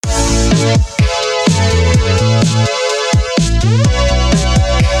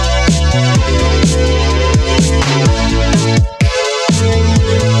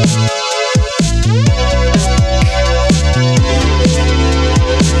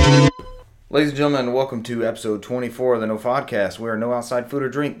Ladies and gentlemen, welcome to episode 24 of the No Podcast. We are No Outside Food or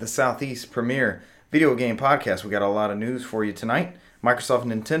Drink, the Southeast premier video game podcast. We got a lot of news for you tonight. Microsoft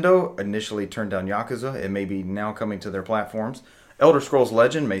and Nintendo initially turned down Yakuza. It may be now coming to their platforms. Elder Scrolls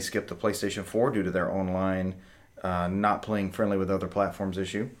Legend may skip the PlayStation 4 due to their online not playing friendly with other platforms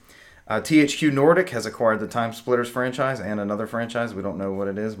issue. THQ Nordic has acquired the Time Splitters franchise and another franchise. We don't know what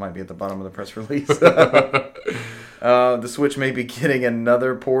it is. Might be at the bottom of the press release. The Switch may be getting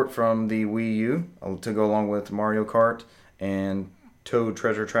another port from the Wii U to go along with Mario Kart and Toad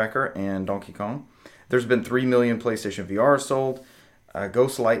Treasure Tracker and Donkey Kong. There's been 3 million PlayStation VR sold.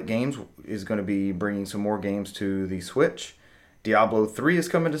 Ghostlight Games is going to be bringing some more games to the Switch. Diablo 3 is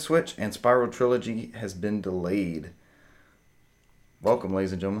coming to Switch, and Spiral Trilogy has been delayed. Welcome,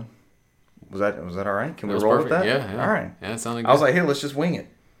 ladies and gentlemen. Was that all right? Can we roll perfect. with that? Yeah. All right. Yeah, it sounded good. I was like, hey, let's just wing it.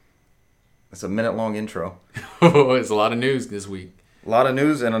 It's a minute-long intro. It's a lot of news this week. A lot of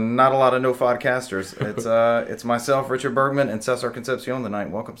news and not a lot of no-podcasters. It's myself, Richard Bergman, and Cesar Concepcion tonight.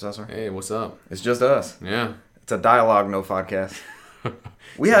 Welcome, Cesar. Hey, what's up? It's just us. Yeah. It's a dialogue no-podcast.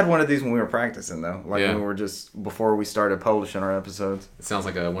 We had one of these when we were practicing, though. When we were before we started publishing our episodes. It sounds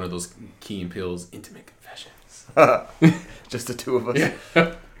like one of those Key and Peele's intimate confessions. Just the two of us.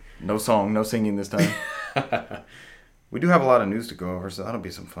 Yeah. No song, no singing this time. We do have a lot of news to go over, so that'll be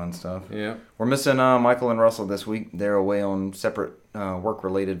some fun stuff. Yeah. We're missing Michael and Russell this week. They're away on separate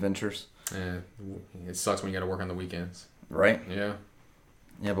work-related ventures. Yeah. It sucks when you got to work on the weekends. Right? Yeah.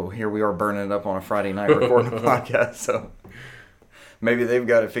 Yeah, but here we are burning it up on a Friday night recording a podcast, so maybe they've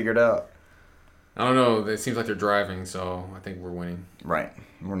got it figured out. I don't know. It seems like they're driving, so I think we're winning. Right.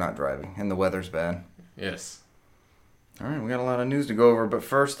 We're not driving, and the weather's bad. Yes. All right, we got a lot of news to go over, but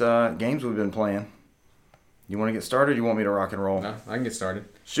first, games we've been playing. You want to get started, or you want me to rock and roll? No, I can get started.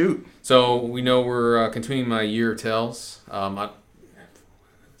 Shoot. So, we know we're continuing my year of Tales.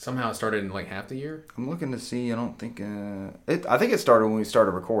 Somehow it started in like half the year. I'm looking to see. I don't think... I think it started when we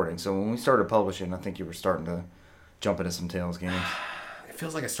started recording, so when we started publishing, I think you were starting to jump into some Tales games. It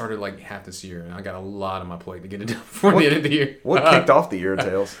feels like I started like half this year, and I got a lot on my plate to get it done before the end of the year. What kicked off the year of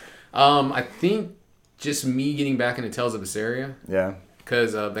Tales? I think just me getting back into Tales of Vesperia. Yeah.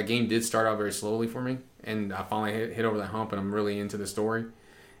 Because that game did start out very slowly for me, and I finally hit over that hump, and I'm really into the story.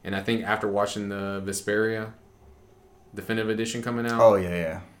 And I think after watching the Vesperia Definitive Edition coming out. Oh,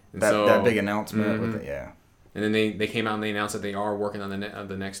 yeah. And that big announcement. Mm-hmm. With it, yeah. And then they came out and they announced that they are working on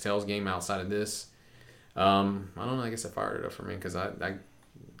the next Tales game outside of this. I don't know. I guess I fired it up for me because I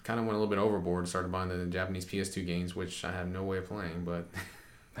kind of went a little bit overboard and started buying the Japanese PS2 games, which I have no way of playing, but...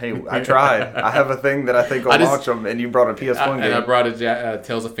 Hey, I tried. I have a thing that I think will launch them, and you brought a PS1 game. And I brought a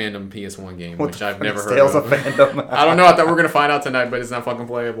Tales of Fandom PS1 game, which I've never heard Tales of. Tales of Fandom? I don't know. I thought we were going to find out tonight, but it's not fucking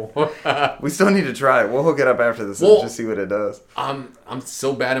playable. We still need to try it. We'll hook it up after this and just see what it does. I'm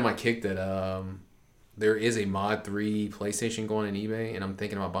so bad in my kick that there is a Mod 3 PlayStation going on eBay, and I'm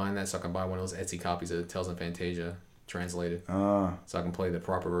thinking about buying that so I can buy one of those Etsy copies of Tales of Fantasia translated. So I can play the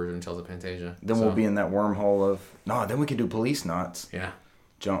proper version of Tales of Fantasia. Then we'll be in that wormhole of... No, then we can do Police Knots. Yeah.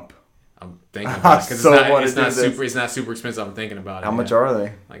 Jump. I'm thinking about it because it's not super expensive. I'm thinking about it. How much are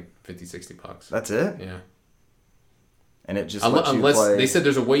they? Like $50-$60. That's it? Yeah. And it just lets you play... They said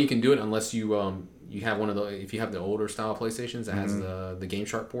there's a way you can do it unless you have one of the... If you have the older style PlayStations that has the Game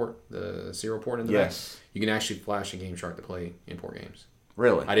Shark port, the serial port in the back, you can actually flash a Game Shark to play import games.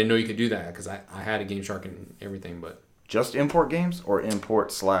 Really? I didn't know you could do that because I had a Game Shark and everything, but... Just import games or import /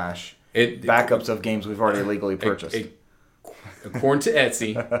 backups of games we've already legally purchased? According to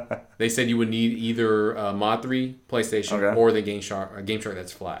Etsy, they said you would need either Mod 3 PlayStation or the Game Shark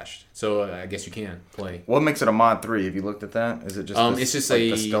that's flashed. So I guess you can play. What makes it a Mod 3? Have you looked at that? Is it just it's just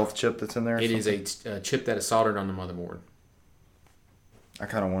the stealth chip that's in there? It is a chip that is soldered on the motherboard. I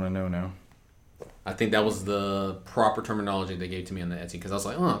kind of want to know now. I think that was the proper terminology they gave to me on the Etsy because I was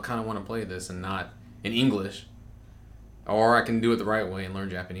like, I kind of want to play this and not in English, or I can do it the right way and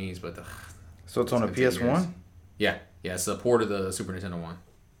learn Japanese. But so it's on a PS1. Yeah, it's a port of the Super Nintendo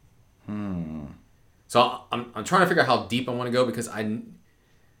one. So I'm trying to figure out how deep I want to go because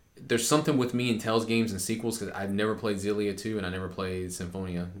there's something with me in Tales games and sequels because I've never played Xillia 2 and I never played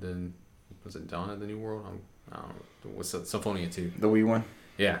Symphonia. Was it Dawn of the New World? I don't know. What's Symphonia 2? The Wii one?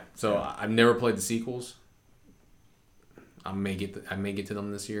 Yeah. So I've never played the sequels. I may get to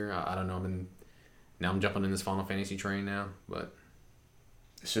them this year. I don't know. I'm jumping in this Final Fantasy train now, but...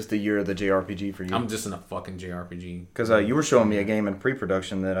 It's just the year of the JRPG for you. I'm just in a fucking JRPG. Because you were showing me a game in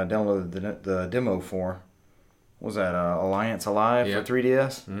pre-production that I downloaded the demo for. What was that? Alliance Alive for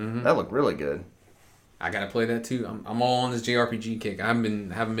 3DS? Mm-hmm. That looked really good. I gotta play that too. I'm all on this JRPG kick. I haven't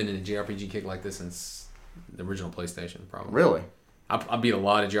been in a JRPG kick like this since the original PlayStation, probably. Really? I beat a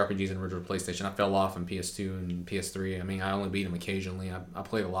lot of JRPGs in original PlayStation. I fell off in PS2 and PS3. I mean, I only beat them occasionally. I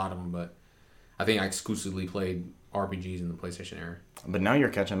played a lot of them, but I think I exclusively played RPGs in the PlayStation era. But now you're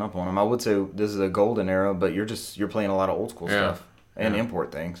catching up on them. I would say this is a golden era, but you're playing a lot of old school stuff and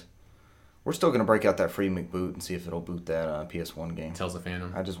import things. We're still gonna break out that free McBoot and see if it'll boot that PS1 game. Tales of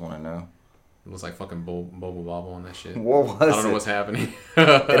Phantom. I just want to know. It looks like fucking Bobo Bobble on that shit. What was it? I don't know what's happening.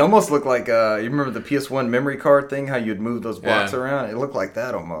 It almost looked like, you remember the PS1 memory card thing, how you'd move those blocks around? It looked like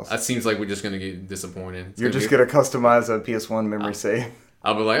that almost. That seems like we're just going to get disappointed. You're just going to customize a PS1 memory save.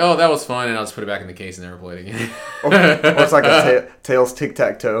 I'll be like, oh, that was fun, and I'll just put it back in the case and never play it again. or it's like a Tails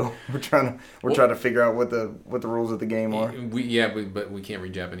Tic-Tac-Toe. We're trying to figure out what the rules of the game are. But we can't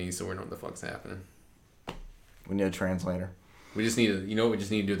read Japanese, so we don't know what the fuck's happening. We need a translator. We just need to, we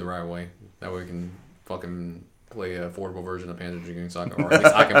just need to do it the right way. That way we can fucking play an affordable version of Panzer Dragoon Saga, or at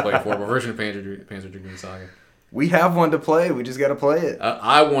least I can play an affordable version of Panzer Dragoon Saga. We have one to play. We just got to play it.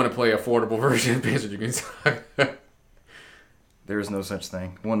 I want to play an affordable version of Panzer Dragoon Saga. There is no such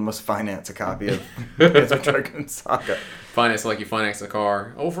thing. One must finance a copy of Panzer Dragoon Saga. Finance like you finance a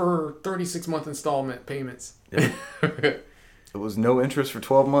car over 36-month installment payments. Yeah. It was no interest for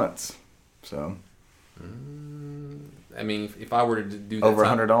 12 months. So. I mean, if I were to do that, over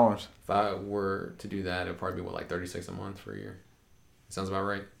 $100. If I were to do that, it'd probably be like $36 a month for a year. Sounds about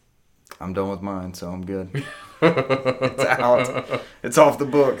right. I'm done with mine, so I'm good. It's out. It's off the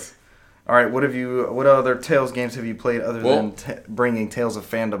books. All right, what other Tales games have you played other than bringing Tales of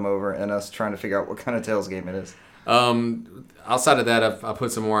Fandom over and us trying to figure out what kind of Tales game it is? Outside of that, I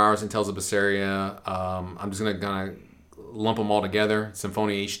put some more hours in Tales of Berseria. I'm just gonna lump them all together,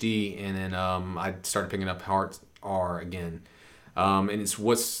 Symphonia HD, and then I started picking up Hearts R again. And it's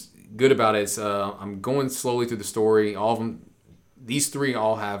what's good about it is I'm going slowly through the story. All of them, these three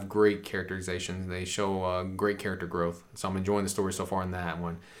all have great characterizations. They show great character growth. So I'm enjoying the story so far in that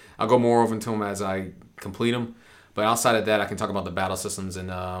one. I'll go more over into them as I complete them. But outside of that, I can talk about the battle systems. And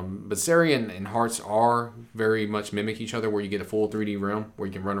Berseria and Hearts R very much mimic each other, where you get a full 3D realm where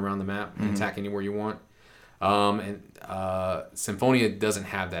you can run around the map and attack anywhere you want. And Symphonia doesn't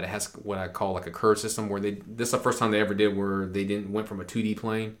have that. It has what I call like a curve system, where this is the first time they ever did where they went from a 2D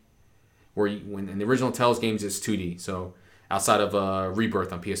plane, where when in the original Tales games it's 2D. So outside of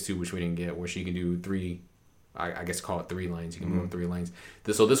Rebirth on PS2, which we didn't get, where you can do I guess call it 3 lanes. You can move 3 lanes.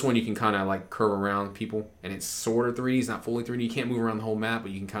 So this one you can kind of like curve around people, and it's sort of 3D. It's not fully 3D. You can't move around the whole map,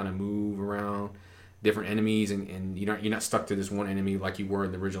 but you can kind of move around different enemies, and you're not stuck to this one enemy like you were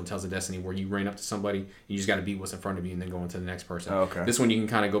in the original Tales of Destiny, where you ran up to somebody, you just got to beat what's in front of you and then go into the next person. Oh, okay. This one you can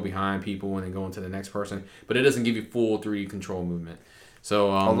kind of go behind people and then go into the next person, but it doesn't give you full 3D control movement.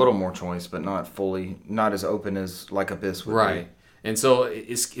 So a little more choice, but not as open as like Abyss would be. And so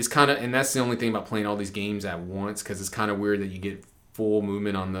it's kind of, and that's the only thing about playing all these games at once, because it's kind of weird that you get full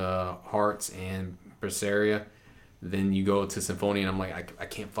movement on the Hearts and Berseria, then you go to Symphonia and I'm like, I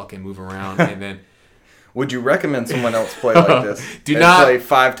can't fucking move around, and then. Would you recommend someone else play like this? Do not play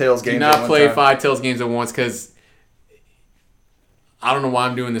 5 Tales games. Do not play 5 Tales games at once, because I don't know why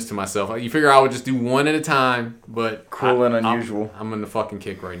I'm doing this to myself. You figure I would just do one at a time, but cruel and unusual. I'm in the fucking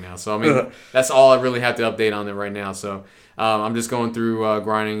kick right now. So I mean, that's all I really have to update on it right now. So I'm just going through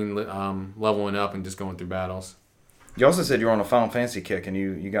grinding, leveling up, and just going through battles. You also said you were on a Final Fantasy kick, and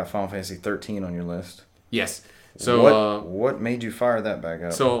you got Final Fantasy 13 on your list. Yes. So what made you fire that back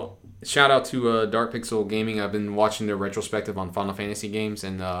up? So shout out to Dark Pixel Gaming. I've been watching their retrospective on Final Fantasy games,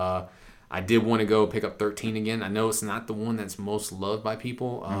 and I did want to go pick up 13 again. I know it's not the one that's most loved by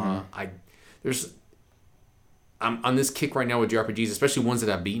people. I'm on this kick right now with JRPGs, especially ones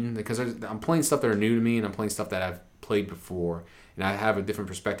that I've beaten, because I'm playing stuff that are new to me, and I'm playing stuff that I've played before, and I have a different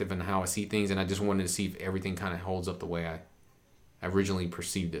perspective on how I see things, and I just wanted to see if everything kind of holds up the way I originally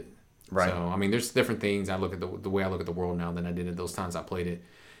perceived it. Right. So I mean, there's different things. I look at the way I look at the world now than I did at those times I played it.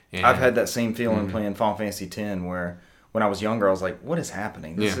 And I've had that same feeling playing Final Fantasy X, where when I was younger, I was like, what is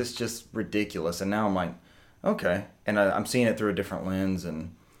happening? This is just ridiculous. And now I'm like, okay. And I'm seeing it through a different lens.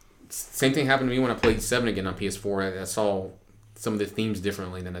 And same thing happened to me when I played 7 again on PS4. I saw some of the themes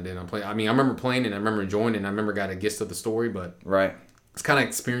differently than I did on play. I mean, I remember playing it, and I remember enjoying it, and I remember got a gist of the story, but it's kind of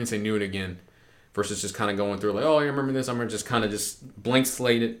experiencing new it again versus just kind of going through like, oh, I remember this. I remember just kind of just blank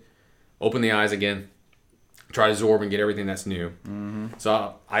slate it, open the eyes again, try to absorb and get everything that's new. Mm-hmm.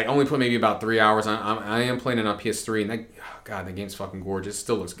 So I only put maybe about 3 hours. I am playing it on PS3, and the game's fucking gorgeous. It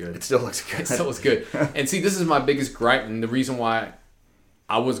still looks good. It still looks good. It still looks good. And see, this is my biggest gripe, and the reason why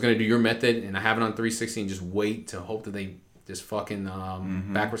I was going to do your method, and I have it on 360 and just wait to hope that they just fucking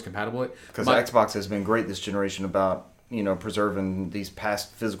backwards compatible it. Because Xbox has been great this generation about, preserving these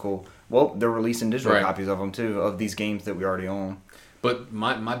past physical... Well, they're releasing digital copies of them, too, of these games that we already own. But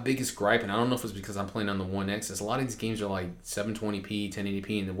my biggest gripe, and I don't know if it's because I'm playing on the One X, is a lot of these games are like 720p,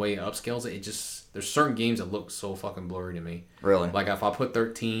 1080p, and the way it upscales it, there's certain games that look so fucking blurry to me. Really? Like if I put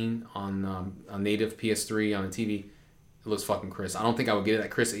 13 on native PS3 on the TV, it looks fucking crisp. I don't think I would get it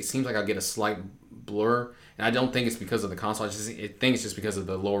that crisp. It seems like I'll get a slight blur, and I don't think it's because of the console. I think it's just because of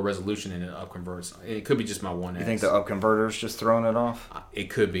the lower resolution and it upconverts. It could be just my One X. You think the upconverter's just throwing it off?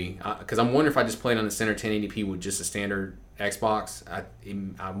 It could be, because I'm wondering if I just played on the center 1080p with just a standard Xbox.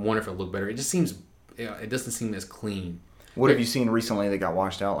 I wonder if it looked better. It just seems, it doesn't seem as clean. What have you seen recently that got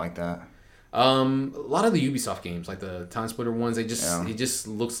washed out like that? A lot of the Ubisoft games, like the Time Splitter ones, it just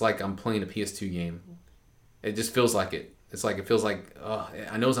looks like I'm playing a PS2 game. It just feels like it. It's like it feels like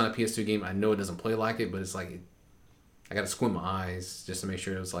I know it's not a PS2 game. I know it doesn't play like it, but it's like I got to squint my eyes just to make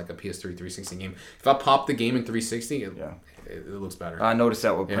sure it was like a PS3 360 game. If I pop the game in 360, it looks better. I noticed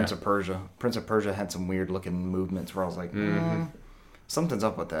that with Prince of Persia. Prince of Persia had some weird looking movements where I was like, something's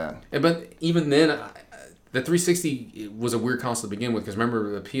up with that. But even then, the 360 was a weird console to begin with, because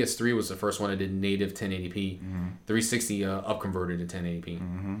remember the PS3 was the first one that did native 1080p. 360 upconverted to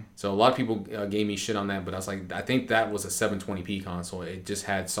 1080p. So a lot of people gave me shit on that, but I was like, I think that was a 720p console. It just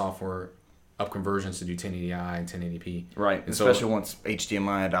had software upconversions to do 1080i and 1080p. Right, and especially once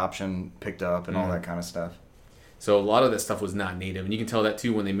HDMI adoption picked up and all that kind of stuff. So a lot of that stuff was not native, and you can tell that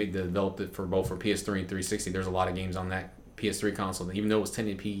too when they developed it for both for PS3 and 360. There's a lot of games on that PS3 console that, even though it was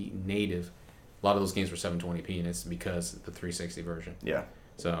 1080p native, a lot of those games were 720p, and it's because the 360 version. Yeah.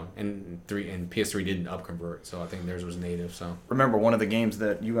 So and PS3 didn't upconvert, so I think theirs was native. So remember, one of the games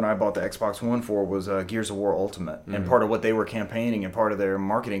that you and I bought the Xbox One for was Gears of War Ultimate, and part of what they were campaigning and part of their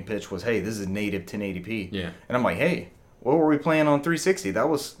marketing pitch was, "Hey, this is native 1080p." Yeah. And I'm like, "Hey, what were we playing on 360? That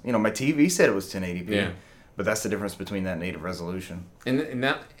was, my TV said it was 1080p." Yeah. But that's the difference between that native resolution. And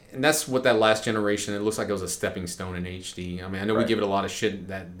that's what that last generation. It looks like it was a stepping stone in HD. I mean, I know we give it a lot of shit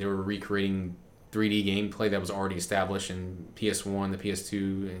that they were recreating 3D gameplay that was already established in PS1, the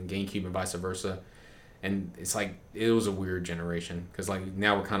PS2, and GameCube, and vice versa. And it's like, it was a weird generation, because like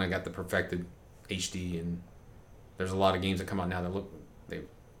now we're kind of got the perfected HD, and there's a lot of games that come out now that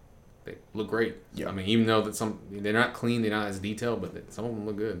they look great. Yeah. I mean, even though that they're not clean, they're not as detailed, but some of them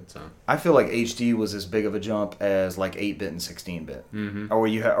look good. So I feel like HD was as big of a jump as like 8-bit and 16-bit,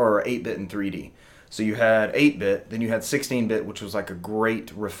 or 8-bit and 3D. So you had 8-bit, then you had 16-bit, which was like a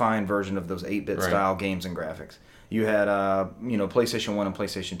great refined version of those 8-bit style games and graphics. You had PlayStation 1 and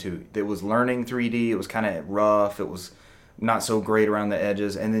PlayStation 2. It was learning 3D. It was kind of rough. It was not so great around the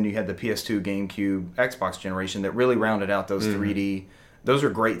edges. And then you had the PS2, GameCube, Xbox generation that really rounded out those 3D. Those are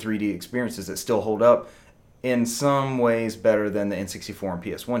great 3D experiences that still hold up, in some ways better than the N64 and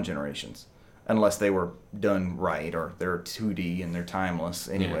PS1 generations, unless they were done right or they're 2D and they're timeless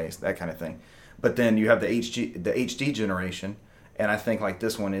anyways, that kind of thing. But then you have the HD generation, and I think like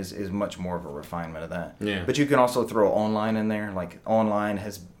this one is much more of a refinement of that. Yeah. But you can also throw online in there. Like online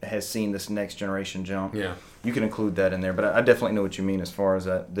has seen this next generation jump. Yeah. You can include that in there, but I definitely know what you mean as far as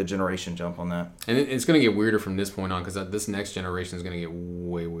the generation jump on that. And it's going to get weirder from this point on, because this next generation is going to get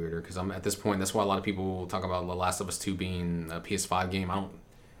way weirder. Because I'm at this point, that's why a lot of people talk about The Last of Us 2 being a PS5 game. I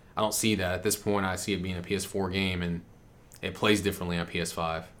don't see that at this point. I see it being a PS4 game, and it plays differently on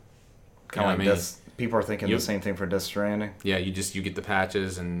PS5. Kind of like people are thinking the same thing for Death Stranding. Yeah, you get the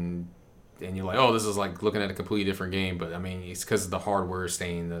patches and you're like, oh, this is like looking at a completely different game. But I mean, it's because the hardware is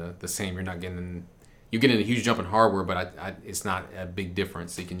staying the same. You're getting a huge jump in hardware, but it's not a big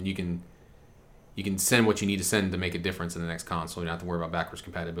difference. You can send what you need to send to make a difference in the next console. You don't have to worry about backwards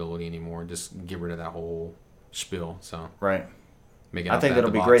compatibility anymore. Just get rid of that whole spiel. So right. I think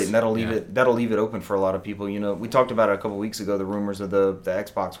that'll be great, and that'll leave it open for a lot of people. We talked about it a couple weeks ago. The rumors of the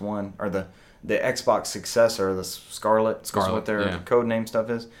Xbox One, or the Xbox successor, the Scarlet is what their code name stuff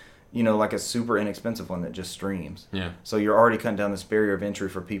is. Like a super inexpensive one that just streams. Yeah. So you're already cutting down this barrier of entry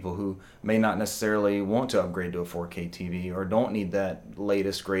for people who may not necessarily want to upgrade to a 4K TV or don't need that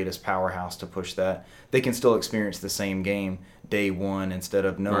latest, greatest powerhouse to push that. They can still experience the same game day one instead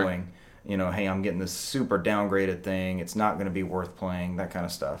of knowing, hey, I'm getting this super downgraded thing. It's not going to be worth playing, that kind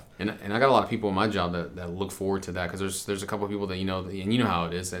of stuff. And I got a lot of people in my job that look forward to that, because there's a couple of people that, and you know how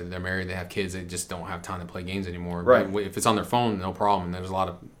it is. They're married, they have kids, they just don't have time to play games anymore. Right. But if it's on their phone, no problem. And there's a lot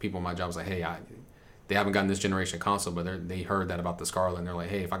of people in my job like, hey, they haven't gotten this generation console, but they heard that about the Scarlet, and they're like,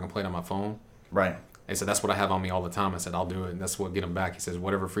 hey, if I can play it on my phone. Right. They said, that's what I have on me all the time. I said, I'll do it. And that's what get him back. He says,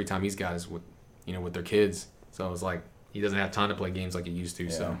 whatever free time he's got is with their kids. So it was like, he doesn't have time to play games like he used to.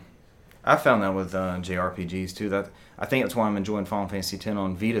 Yeah. So I found that with JRPGs too. That I think that's why I'm enjoying Final Fantasy X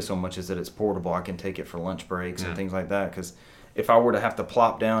on Vita so much, is that it's portable. I can take it for lunch breaks and things like that. Because if I were to have to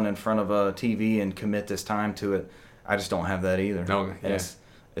plop down in front of a TV and commit this time to it, I just don't have that either. No, And yeah.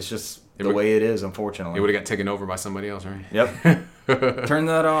 it's just the way it is, unfortunately. It would have got taken over by somebody else, right? Yep. Turn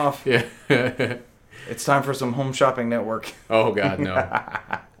that off. Yeah. It's time for some Home Shopping Network. Oh, God, no.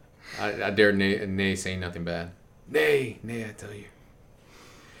 I dare nay say nothing bad. Nay, I tell you.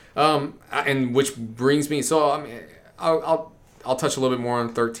 And which brings me, so I mean, I'll touch a little bit more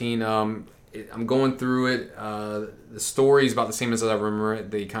on 13. I'm going through it. The story is about the same as I remember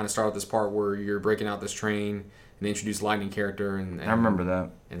it. They kind of start with this part where you're breaking out this train and they introduce Lightning character and I remember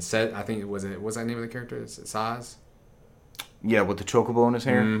that. And Set, I think was that the name of the character? Is it Saz? Yeah, with the chocobo in his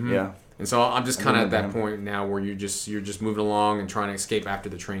hair. Mm-hmm. Yeah. And so I'm just kind of at that remember point now where you're just moving along and trying to escape after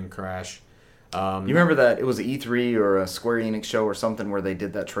the train crash. You remember that it was an E3 or a Square Enix show or something where they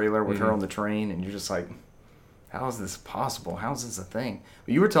did that trailer with her on the train, and you're just like, how is this possible? How is this a thing?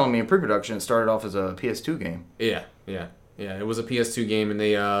 But you were telling me in pre-production it started off as a PS2 game. Yeah. It was a PS2 game, and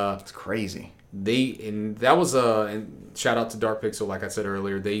they It's crazy. and that was and shout out to Dark Pixel, like I said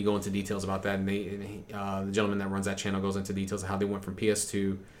earlier. They go into details about that, and the gentleman that runs that channel goes into details of how they went from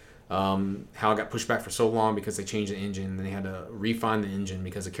PS2. How it got pushed back for so long because they changed the engine, and they had to refine the engine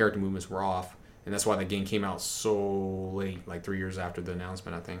because the character movements were off, and that's why the game came out so late, like 3 years after the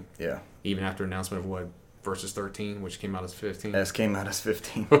announcement, I think. Yeah. Even after announcement of Versus 13, which came out as 15. It came out as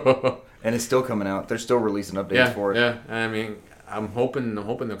 15. And it's still coming out. They're still releasing updates for it. Yeah. I mean, I'm hoping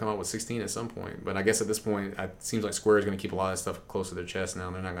they'll come out with 16 at some point, but I guess at this point, it seems like Square is going to keep a lot of stuff close to their chest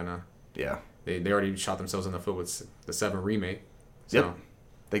now. They're not going to. Yeah. They already shot themselves in the foot with the 7 remake. So. Yep.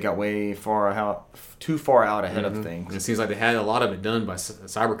 They got too far out ahead of things. And it seems like they had a lot of it done by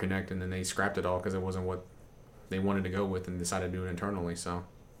CyberConnect, and then they scrapped it all because it wasn't what they wanted to go with and decided to do it internally. So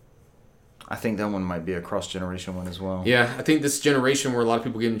I think that one might be a cross-generation one as well. yeah, I think this generation where a lot of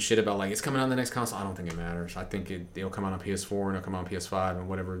people giving shit about like it's coming out on the next console, I don't think it matters. I think it'll come out on PS4 and it'll come out on PS5 and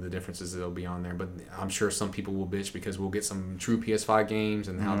whatever the differences it'll be on there. But I'm sure some people will bitch because we'll get some true PS5 games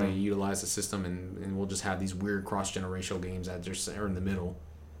and how they utilize the system, and we'll just have these weird cross-generational games that just are in the middle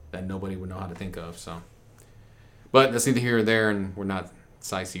that nobody would know how to think of. So, but that's neither here or there, and we're not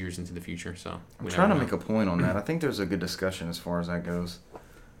sightseers into the future. So I'm trying to make a point on that. I think there's a good discussion as far as that goes,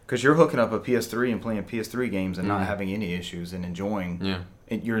 because you're hooking up a PS3 and playing PS3 games and not having any issues and enjoying. Yeah,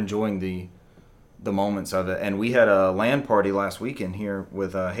 you're enjoying the moments of it. And we had a LAN party last weekend here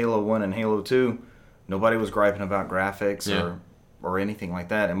with Halo 1 and Halo 2. Nobody was griping about graphics or anything like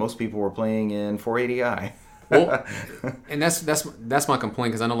that, and most people were playing in 480i. Well, and that's my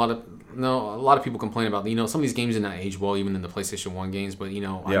complaint, because I know a lot of people complain about, some of these games did not age well, even in the PlayStation 1 games, but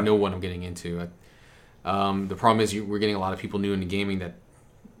I know what I'm getting into. The problem is we're getting a lot of people new into gaming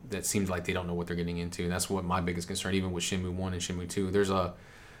that seems like they don't know what they're getting into, and that's what my biggest concern, even with Shenmue 1 and Shenmue 2.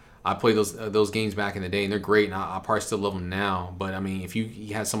 I played those games back in the day, and they're great, and I probably still love them now, but I mean, if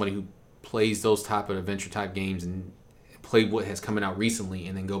you have somebody who plays those type of adventure type games and played what has coming out recently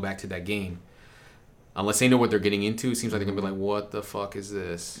and then go back to that game, unless they know what they're getting into, it seems like they're gonna be like, "What the fuck is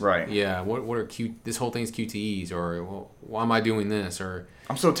this?" Right. Yeah. What are this whole thing's QTEs, or why am I doing this? Or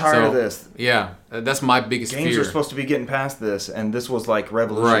I'm so tired of this. Yeah, that's my biggest Games fear. are supposed to be getting past this, and this was like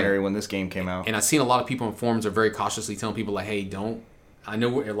revolutionary when this game came out. And I've seen a lot of people in forums are very cautiously telling people like, "Hey, don't." I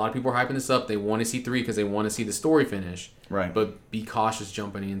know a lot of people are hyping this up. They want to see 3 because they want to see the story finish. Right. But be cautious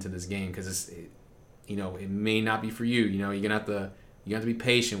jumping into this game because it may not be for you. You're gonna have to be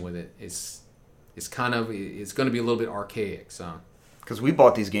patient with it. It's going to be a little bit archaic, so. Because we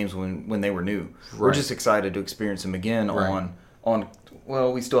bought these games when they were new. Right. We're just excited to experience them again on.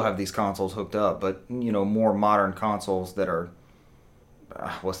 Well, we still have these consoles hooked up, but more modern consoles that are.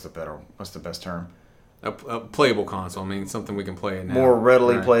 What's the best term? A playable console. I mean, something we can play now. More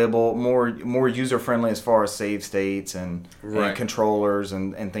readily playable, more user friendly as far as save states and controllers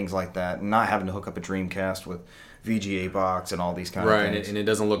and things like that, and not having to hook up a Dreamcast with VGA box and all these kind of things. Right, and it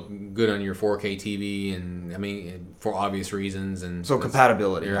doesn't look good on your 4K TV, and I mean, for obvious reasons. And so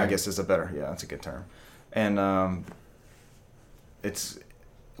compatibility, I guess, is that's a good term. And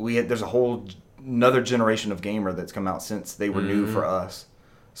there's a whole another generation of gamer that's come out since they were new for us.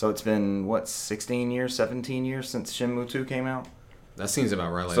 So it's been 17 years since Shenmue 2 came out. That seems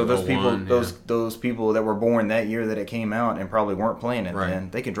about right. Like so those people that were born that year that it came out and probably weren't playing it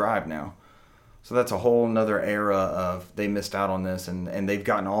then, they can drive now. So that's a whole nother era of they missed out on this, and they've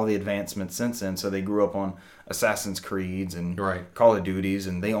gotten all the advancements since then. So they grew up on Assassin's Creeds and Call of Duties,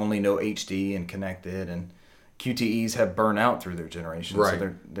 and they only know HD and connected, and QTEs have burned out through their generation. Right.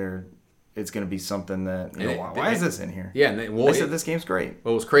 So they're it's going to be something that why is this in here? Yeah, and they said this game's great.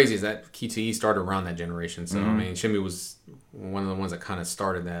 What was crazy is that QTE started around that generation. So I mean, Shenmue was one of the ones that kind of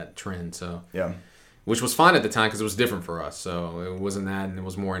started that trend. So yeah. which was fine at the time because it was different for us. So it wasn't that, and it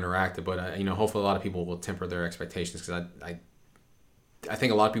was more interactive. But hopefully a lot of people will temper their expectations because I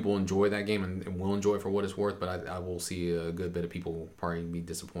think a lot of people enjoy that game and will enjoy it for what it's worth. But I will see a good bit of people probably be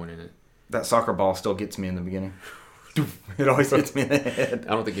disappointed in it. That soccer ball still gets me in the beginning. It always hits me in the head.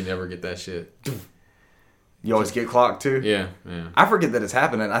 I don't think you never get that shit. You always get clocked too? Yeah. I forget that it's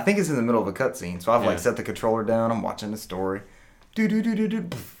happening. I think it's in the middle of a cutscene. So I've set the controller down. I'm watching the story.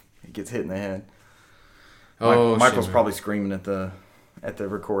 It gets hit in the head. Oh, Michael's probably screaming at the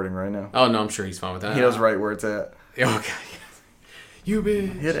recording right now. Oh, no, I'm sure he's fine with that. He knows right where it's at. Okay. You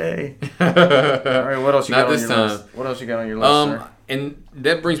bitch. Hit A. All right, what else you got on your list? What else you got on your list, sir? And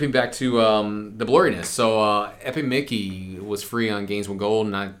that brings me back to the blurriness. So Epic Mickey was free on Games with Gold,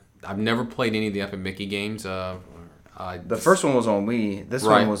 and I've never played any of the Epic Mickey games. The first one was on Wii. This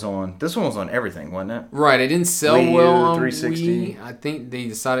one was on everything, wasn't it? Right. It didn't sell Wii U, well on 360. Wii. I think they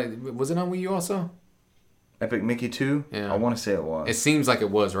decided. Was it on Wii U also? Epic Mickey 2? Yeah. I want to say it was. It seems like it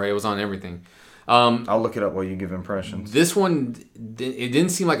was, right? It was on everything. I'll look it up while you give impressions. This one, it didn't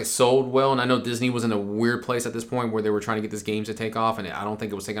seem like it sold well, and I know Disney was in a weird place at this point where they were trying to get this game to take off, and I don't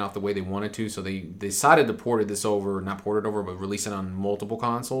think it was taking off the way they wanted to, so they decided to not port it over, but release it on multiple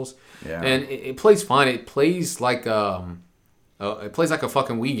consoles. Yeah. And it plays fine. It plays like a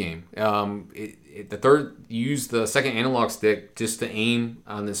fucking Wii game. You use the second analog stick just to aim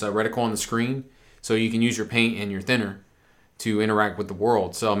on this reticle on the screen, so you can use your paint and your thinner to interact with the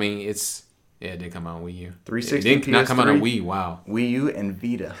world. So I mean, it did come out on Wii U. 360, it did not come out on Wii. Wow. Wii U and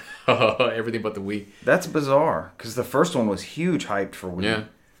Vita. Everything but the Wii. That's bizarre because the first one was huge hyped for Wii. Yeah.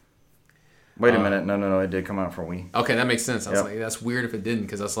 Wait a minute. No. It did come out for Wii. Okay, that makes sense. I was like, that's weird if it didn't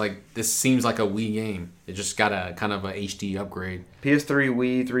because that's like, this seems like a Wii game. It just got a kind of a HD upgrade. PS3,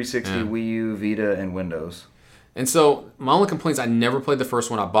 Wii, 360, Wii U, Vita, and Windows. And so my only complaint is I never played the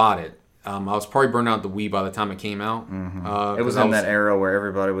first one. I bought it. I was probably burning out the Wii by the time it came out. Mm-hmm. It was in that era where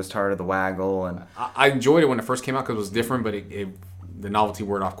everybody was tired of the waggle, and I enjoyed it when it first came out because it was different, but the novelty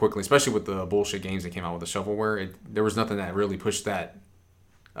wore off quickly, especially with the bullshit games that came out with the shovelware. There was nothing that really pushed that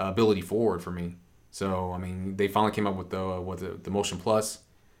ability forward for me. So I mean, they finally came up with the Motion Plus,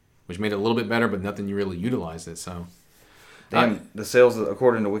 which made it a little bit better, but nothing you really utilized it. So. The sales,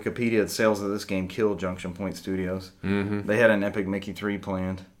 according to Wikipedia, the sales of this game killed Junction Point Studios. Mm-hmm. They had an Epic Mickey 3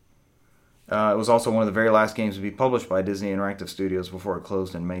 planned. It was also one of the very last games to be published by Disney Interactive Studios before it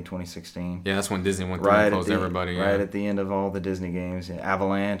closed in May 2016. Yeah, that's when Disney went through and closed everybody. Right at the end of all the Disney games.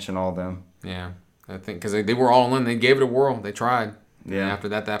 Avalanche and all them. Yeah, I think because they were all in. They gave it a whirl. They tried. Yeah. And after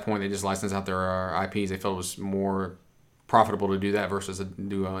that point, they just licensed out their IPs. They felt it was more profitable to do that versus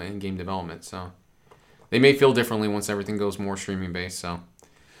do in-game development. So they may feel differently once everything goes more streaming-based. So,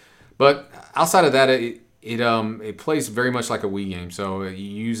 but outside of that, it plays very much like a Wii game. So you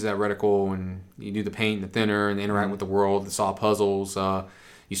use that reticle and you do the paint and the thinner and interact with the world, the solve puzzles.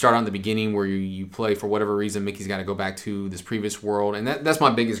 You start out in the beginning where you play for whatever reason. Mickey's got to go back to this previous world. And that's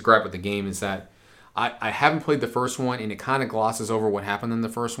my biggest gripe with the game is that I haven't played the first one and it kind of glosses over what happened in the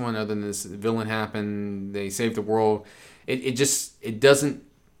first one other than this villain happened. They saved the world. It doesn't...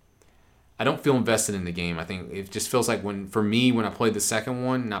 I don't feel invested in the game. I think it just feels like when I played the second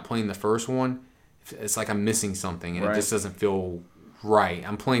one, not playing the first one, it's like I'm missing something, and It just doesn't feel right.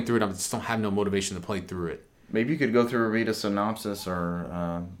 I'm playing through it. I just don't have no motivation to play through it. Maybe you could go through and read a synopsis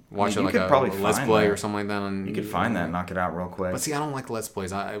or watch it like a Let's Play or something like that. You could find that and knock it out real quick. But see, I don't like Let's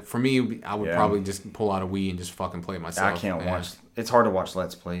Plays. For me, I would probably just pull out a Wii and just fucking play it myself. I can't watch. It's hard to watch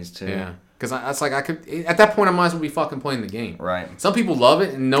Let's Plays too. Yeah. Because it's like I could at that point I might as well be fucking playing the game. Right. Some people love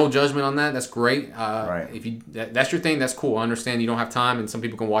it and no judgment on that. That's great. Right. If that's your thing, that's cool. I understand you don't have time, and some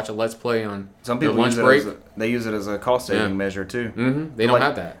people can watch a Let's Play on some people lunch break. They use it as a cost saving measure too. Mm-hmm. They don't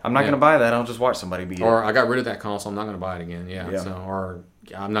have that. I'm not going to buy that. I'll just watch somebody beat it. Or I got rid of that console. I'm not going to buy it again. Yeah. So or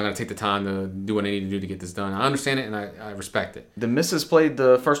I'm not going to take the time to do what I need to do to get this done. I understand it and I respect it. The missus played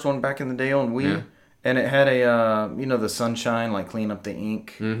the first one back in the day on Wii. Yeah. And it had the sunshine, like clean up the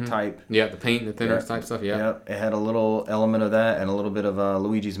ink type. Yeah, the paint and the thinner type stuff, yeah. It had a little element of that and a little bit of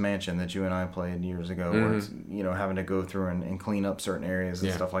Luigi's Mansion that you and I played years ago where it's, having to go through and clean up certain areas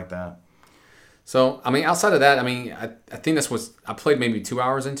and stuff like that. So, I mean, outside of that, I mean, I think that's what I played maybe 2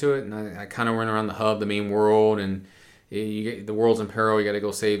 hours into it, and I kind of went around the hub, the main world, and the world's in peril, you got to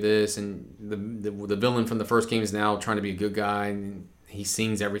go save this, and the villain from the first game is now trying to be a good guy, and he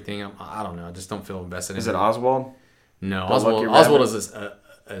sings everything. I don't know. I just don't feel invested in it. Is it Oswald? No, Oswald is an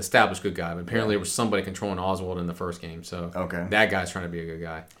established good guy, but apparently there was somebody controlling Oswald in the first game. So that guy's trying to be a good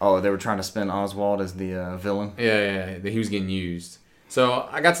guy. Oh, they were trying to spin Oswald as the villain? Yeah. He was getting used. So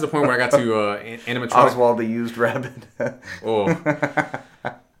I got to the point where I got to animatronic. Oswald the used rabbit.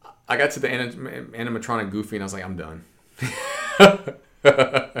 I got to the animatronic Goofy, and I was like, I'm done.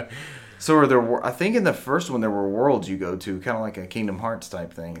 So are there? I think in the first one there were worlds you go to, kind of like a Kingdom Hearts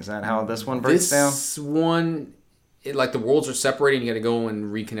type thing. Is that how this one breaks down? This one, like the worlds are separated, and you got to go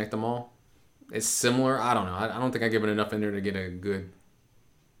and reconnect them all. It's similar. I don't know. I don't think I give it enough in there to get a good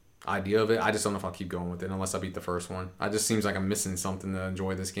idea of it. I just don't know if I'll keep going with it unless I beat the first one. It just seems like I'm missing something to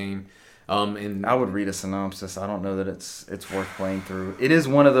enjoy this game. And I would read a synopsis. I don't know that it's worth playing through. It is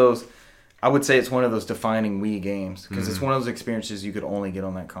one of those. I would say it's one of those defining Wii games because it's one of those experiences you could only get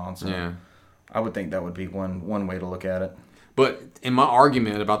on that console. Yeah. I would think that would be one way to look at it. But in my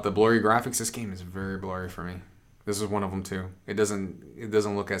argument about the blurry graphics, this game is very blurry for me. This is one of them too. It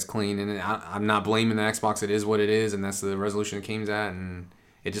doesn't look as clean, and I'm not blaming the Xbox. It is what it is, and that's the resolution it came at, and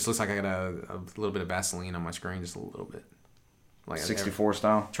it just looks like I got a little bit of Vaseline on my screen, just a little bit. Like 64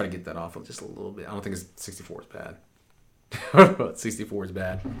 style. Try to get that off just a little bit. I don't think 64 is bad. But 64 is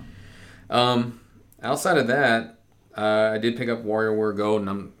bad. Outside of that, I did pick up WarioWare Gold, and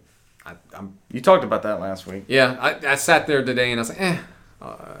I'm. You talked about that last week. Yeah, I sat there today, and I was like,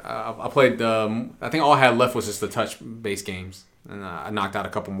 I played. I think all I had left was just the touch-based games, and I knocked out a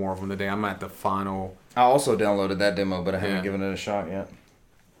couple more of them today. I'm at the final. I also downloaded that demo, but I haven't given it a shot yet.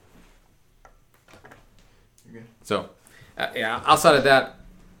 You're good. So, outside of that,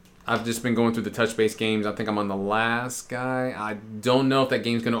 I've just been going through the touch-based games. I think I'm on the last guy. I don't know if that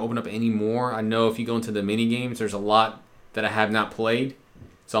game's going to open up any more. I know if you go into the mini games, there's a lot that I have not played.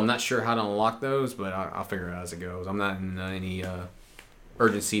 So I'm not sure how to unlock those, but I'll figure it out as it goes. I'm not in any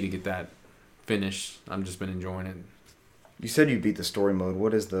urgency to get that finished. I've just been enjoying it. You said you beat the story mode.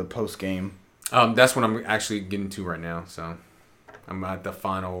 What is the post-game? That's what I'm actually getting to right now. So I'm at the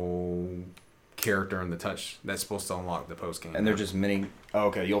final character in the touch that's supposed to unlock the post-game. And they're just mini... Oh,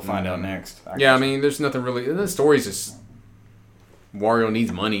 okay, you'll find out next. I mean, there's nothing really... The story's just... Wario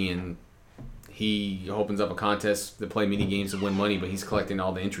needs money, and he opens up a contest to play mini games to win money, but he's collecting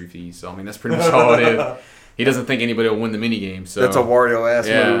all the entry fees. So, I mean, that's pretty much all it is. He doesn't think anybody will win the mini game. So that's a Wario-ass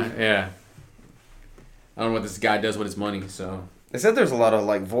move. Yeah. I don't know what this guy does with his money, so... They said there's a lot of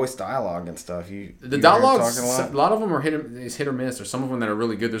like voice dialogue and stuff. The dialogue, a lot of them are hit or miss. There's some of them that are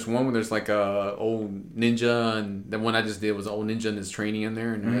really good. There's one where there's like a old ninja, and the one I just did was old ninja and his training in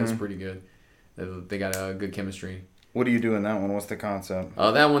there, and that's pretty good. They got a good chemistry. What do you do in that one? What's the concept?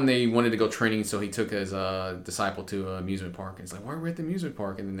 That one they wanted to go training, so he took his disciple to an amusement park. And he's like, "Why are we at the amusement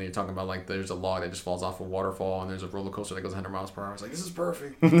park?" And then they're talking about like there's a log that just falls off a waterfall, and there's a roller coaster that goes 100 miles per hour. I was like, "This is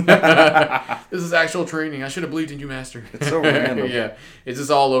perfect. This is actual training. I should have believed in you, master." It's so random. Yeah, it's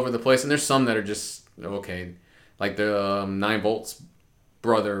just all over the place, and there's some that are just okay, like the 9 volts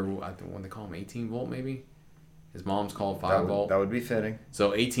brother. I think what they call him 18 volt maybe. His mom's called 5 volt. That would be fitting.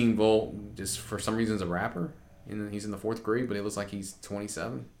 So 18 volt, just for some reason, is a rapper. And he's in the 4th grade, but he looks like he's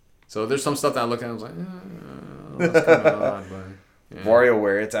 27. So there's some stuff that I looked at and I was like, that's kind of odd. But, yeah.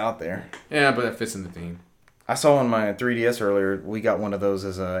 WarioWare, it's out there. Yeah, but it fits in the theme. I saw on my 3DS earlier, we got one of those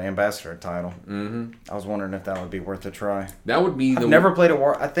as an ambassador title. Mm-hmm. I was wondering if that would be worth a try. That would be I've never played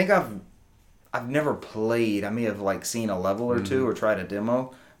I think I've never played. I may have like seen a level or two or tried a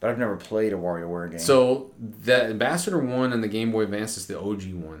demo, but I've never played a WarioWare game. So the Ambassador one and the Game Boy Advance is the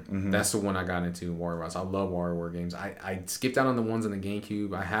OG one. Mm-hmm. That's the one I got into, WarioWare. I love WarioWare games. I skipped out on the ones on the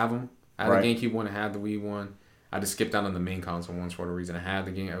GameCube. I have them. I had the GameCube one. I had the Wii one. I just skipped out on the main console ones for whatever reason. I had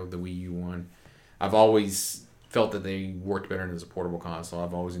the Wii U one. I've always felt that they worked better as a portable console.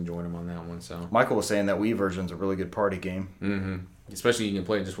 I've always enjoyed them on that one. So Michael was saying that Wii version's a really good party game. Mm-hmm. Especially you can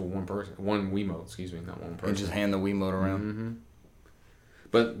play it just with one person, one Wiimote. Excuse me, not one person. And just hand the Wiimote around. Mm-hmm.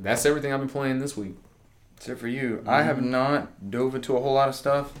 But that's everything I've been playing this week. That's it for you. Mm-hmm. I have not dove into a whole lot of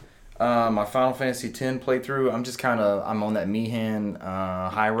stuff. My Final Fantasy X playthrough, I'm on that Mihan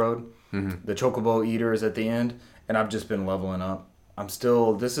high road. Mm-hmm. The Chocobo Eater is at the end, and I've just been leveling up.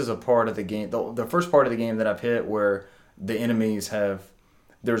 This is a part of the game, the first part of the game that I've hit where the enemies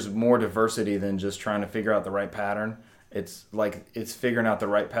there's more diversity than just trying to figure out the right pattern. It's figuring out the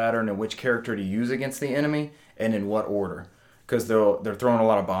right pattern and which character to use against the enemy and in what order. Because they're throwing a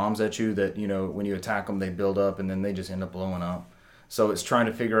lot of bombs at you that, when you attack them, they build up and then they just end up blowing up. So it's trying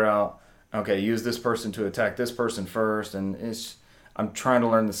to figure out, okay, use this person to attack this person first. And I'm trying to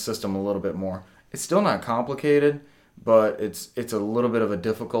learn the system a little bit more. It's still not complicated, but it's a little bit of a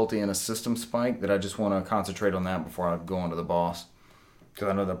difficulty and a system spike that I just want to concentrate on that before I go on to the boss. Because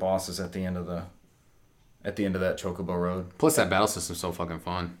I know the boss is at the end of that Chocobo Road. Plus, that battle system's so fucking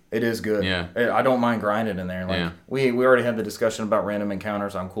fun. It is good. Yeah. I don't mind grinding in there. Like we already had the discussion about random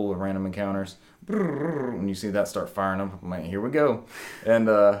encounters. I'm cool with random encounters. When you see that start firing up, I'm like, here we go. And,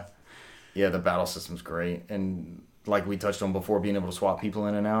 the battle system's great. And like we touched on before, being able to swap people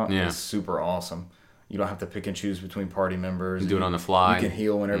in and out Yeah. is super awesome. You don't have to pick and choose between party members. You do it on the fly. You can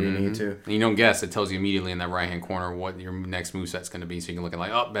heal whenever you need to. And you don't guess. It tells you immediately in that right-hand corner what your next moveset's going to be. So you can look at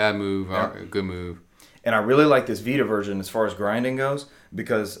like, oh, bad move, or good move. And I really like this Vita version as far as grinding goes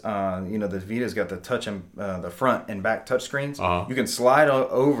because, the Vita's got the touch and the front and back touch screens. Uh-huh. You can swipe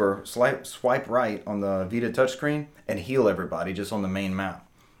right on the Vita touchscreen and heal everybody just on the main map.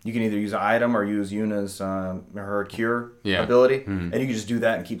 You can either use an item or use Yuna's her cure ability, and you can just do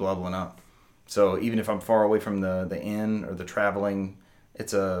that and keep leveling up. So even if I'm far away from the inn or the traveling,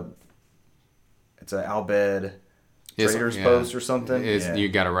 it's a Albed Trader's Post or something. You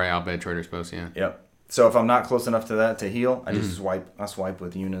got it right, Albed Trader's Post, yeah. Yep. So if I'm not close enough to that to heal, I just swipe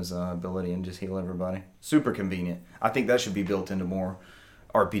with Yuna's ability and just heal everybody. Super convenient. I think that should be built into more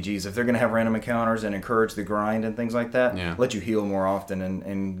RPGs. If they're going to have random encounters and encourage the grind and things like that, let you heal more often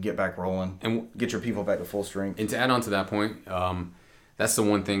and get back rolling and get your people back to full strength. And to add on to that point, that's the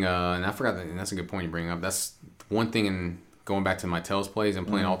one thing, and I forgot that, and that's a good point you bring up. That's one thing in going back to my Tales plays and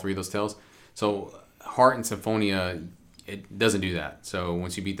playing all three of those Tales. So Heart and Symphonia, it doesn't do that. So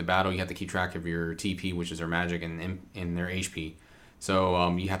once you beat the battle, you have to keep track of your TP, which is their magic, and their HP.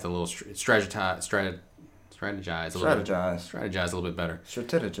 So you have to strategize a little bit better.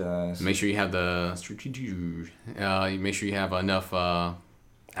 Strategize. Make sure you have make sure you have enough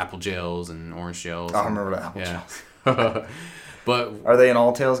apple gels and orange gels. I remember the apple gels. But are they in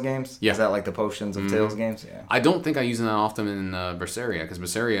all Tales games? Yeah. Is that like the potions of Tales games? Yeah. I don't think I use them that often in Berseria, because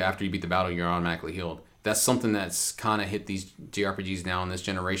Berseria, after you beat the battle, you're automatically healed. That's something that's kind of hit these JRPGs now in this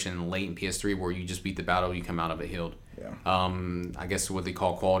generation, late in PS3, where you just beat the battle, you come out of it healed. Yeah. I guess what they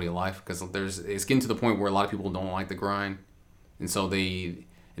call quality of life, because it's getting to the point where a lot of people don't like the grind, and so they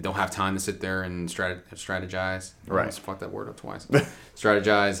don't have time to sit there and strategize. Right. Let's fuck that word up twice.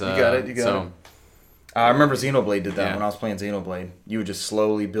 Strategize. You got it. I remember Xenoblade did that when I was playing Xenoblade. You would just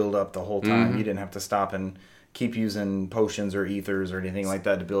slowly build up the whole time. You didn't have to stop and keep using potions or ethers or anything like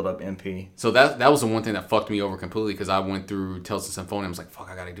that to build up MP. So that was the one thing that fucked me over completely, because I went through Tales of Symphonia. I was like, fuck,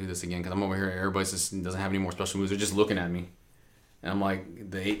 I gotta do this again, because I'm over here. Everybody just doesn't have any more special moves. They're just looking at me. And I'm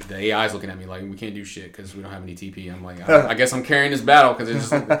like, the AI's looking at me like, we can't do shit because we don't have any TP. I'm like, I guess I'm carrying this battle because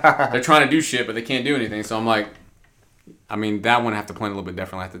they're trying to do shit, but they can't do anything. So I'm like, I mean, that one I have to plan a little bit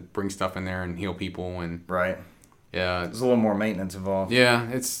differently. I have to bring stuff in there and heal people. And right. Yeah. There's a little more maintenance involved. Yeah,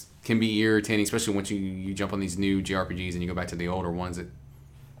 can be irritating, especially once you jump on these new JRPGs and you go back to the older ones.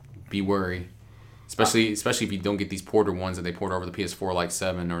 Be wary. Especially if you don't get these ported ones that they port over the PS4 like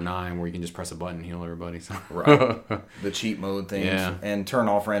 7 or 9, where you can just press a button and heal everybody. So. Right. The cheat mode things. And turn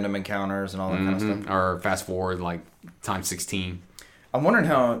off random encounters and all that kind of stuff. Or fast forward like times 16. I'm wondering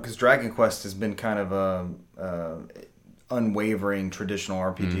how, because Dragon Quest has been kind of a unwavering traditional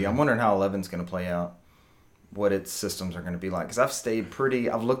RPG. I'm wondering how 11's going to play out. What its systems are going to be like. Because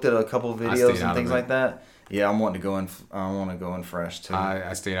I've looked at a couple of videos and things like that. Yeah, I want to go in fresh too.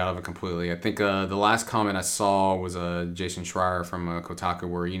 I stayed out of it completely. I think the last comment I saw was Jason Schreier from Kotaku,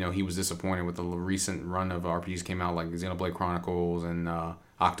 where he was disappointed with the recent run of RPGs came out, like Xenoblade Chronicles and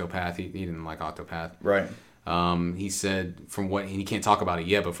Octopath. He didn't like Octopath. Right. He said and he can't talk about it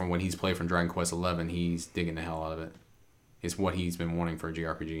yet, but from what he's played from Dragon Quest XI, he's digging the hell out of it. It's what he's been wanting for a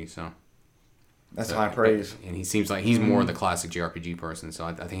JRPG. So. That's high praise. And he seems like he's more the classic JRPG person. So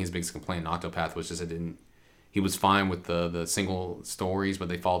I think his biggest complaint in Octopath was just he was fine with the single stories, but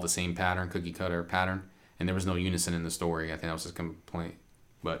they followed the same pattern, cookie cutter pattern, and there was no unison in the story. I think that was his complaint.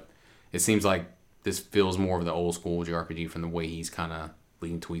 But it seems like this feels more of the old school JRPG from the way he's kind of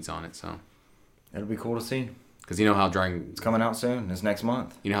leading tweets on it. So it'll be cool to see. Because you know how it's coming out soon. It's next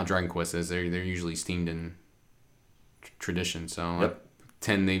month. You know how Dragon Quest is. They're usually steamed in tradition. So. Yep.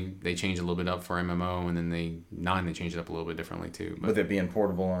 10 they changed a little bit up for MMO, and then 9 they changed it up a little bit differently too. But with it being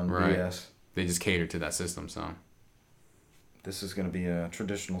portable on DS, they just cater to that system. So this is going to be a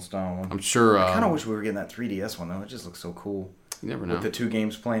traditional style one. I'm sure. I kind of wish we were getting that 3DS one though. It just looks so cool. You never know. With the two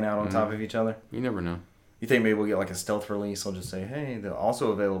games playing out on top of each other. You never know. You think maybe we'll get like a stealth release? I'll just say, hey, they're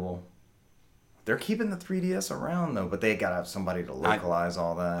also available. They're keeping the 3DS around though, but they gotta have somebody to localize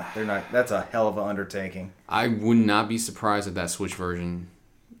all that. They're not. That's a hell of an undertaking. I would not be surprised if that Switch version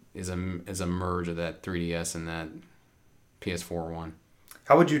is a merge of that 3DS and that PS4 one.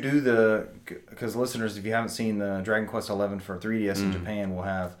 How would you do because listeners, if you haven't seen the Dragon Quest XI for 3DS in Japan, will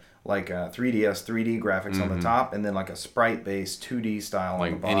have like a 3DS 3D graphics on the top, and then like a sprite-based 2D style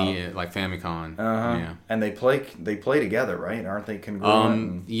like on the bottom. Like Famicom. Yeah. And they play together, right? Aren't they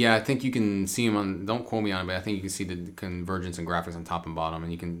congruent? Yeah, I think you can see them on. Don't quote me on it, but I think you can see the convergence in graphics on top and bottom,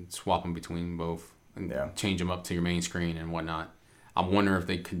 and you can swap them between both and change them up to your main screen and whatnot. I wonder if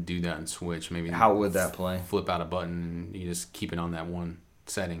they could do that in Switch. Maybe How would that play? Flip out a button and you just keep it on that one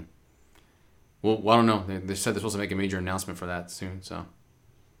setting. Well, I don't know. They said they're supposed to make a major announcement for that soon. So.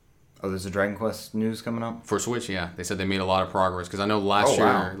 Oh, there's a Dragon Quest news coming up? For Switch, yeah. They said they made a lot of progress. Because I know last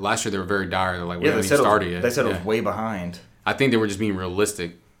year they were very dire. They're like, we haven't even started yet. They said it was way behind. I think they were just being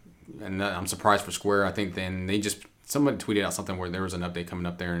realistic. And I'm surprised for Square. I think then somebody tweeted out something where there was an update coming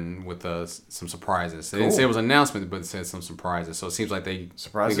up there and with some surprises. They didn't say it was an announcement, but it said some surprises. So it seems like they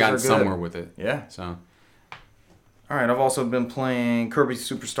got somewhere with it. Yeah. So. All right, I've also been playing Kirby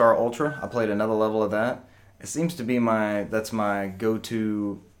Superstar Ultra. I played another level of that. It seems to be my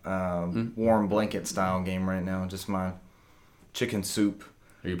go-to warm blanket style game right now. Just my chicken soup.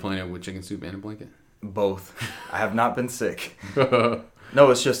 Are you playing it with chicken soup and a blanket? Both. I have not been sick. No,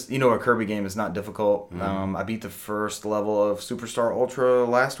 it's just, a Kirby game is not difficult. I beat the first level of Superstar Ultra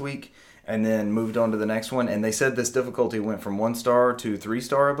last week and then moved on to the next one. And they said this difficulty went from 1 star to 3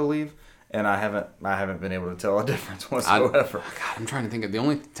 star, I believe. And I haven't been able to tell a difference whatsoever. God, I'm trying to think of the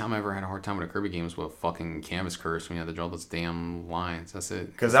only time I ever had a hard time with a Kirby game was with fucking Canvas Curse when you had to draw those damn lines. That's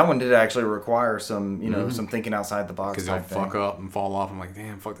it. Because that one did actually require some, some thinking outside the box. Because they'll fuck up and fall off. I'm like,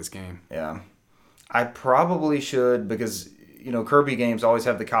 damn, fuck this game. Yeah. I probably should because, Kirby games always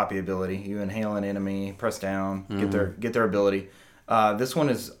have the copy ability. You inhale an enemy, press down, get their ability. This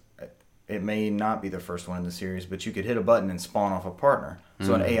one it may not be the first one in the series, but you could hit a button and spawn off a partner.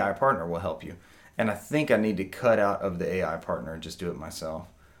 So an AI partner will help you. And I think I need to cut out of the AI partner and just do it myself.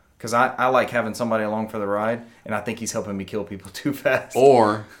 Because I like having somebody along for the ride, and I think he's helping me kill people too fast.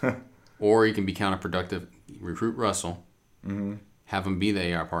 Or you can be counterproductive. Recruit Russell, have him be the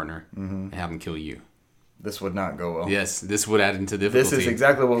AI partner, and have him kill you. This would not go well. Yes, this would add into difficulty. This is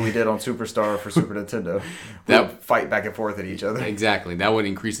exactly what we did on Superstar for Super Nintendo. We'd fight back and forth at each other. Exactly. That would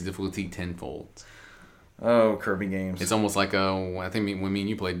increase the difficulty tenfold. Oh, Kirby games. It's almost like I think when me and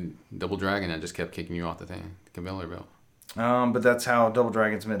you played Double Dragon, I just kept kicking you off the conveyor belt. But that's how Double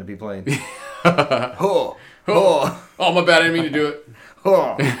Dragon's meant to be played. Oh, my bad. I didn't mean to do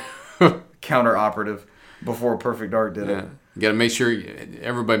it. Counter operative before Perfect Dark did it. You gotta make sure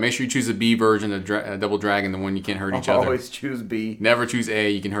you choose a B version of Double Dragon, the one you can't hurt each other. Always choose B. Never choose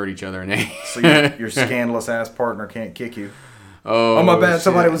A. You can hurt each other in A. So your scandalous ass partner can't kick you. Oh my bad! Shit.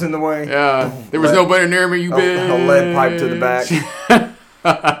 Somebody was in the way. Yeah, there was nobody near me. You bitch. A lead pipe to the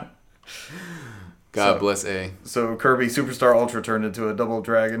back. God bless A. So Kirby Superstar Ultra turned into a Double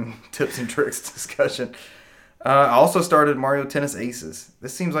Dragon tips and tricks discussion. I also started Mario Tennis Aces.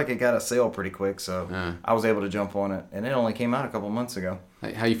 This seems like it got a sale pretty quick, so I was able to jump on it, and it only came out a couple months ago.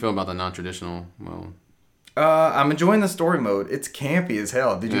 How you feel about the non-traditional mode? I'm enjoying the story mode. It's campy as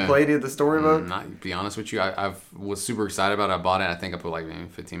hell. Did you play any of the story mode? Not to be honest with you, I was super excited about it. I bought it. I think I put like maybe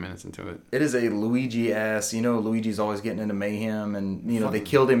 15 minutes into it. It is a Luigi ass. Luigi's always getting into mayhem, and they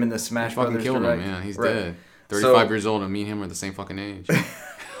killed him in the Smash Brothers. Fucking killed him, man. He's dead. 35 years old, and me and him are the same fucking age.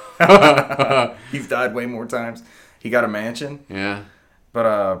 He's died way more times. He got a mansion. Yeah.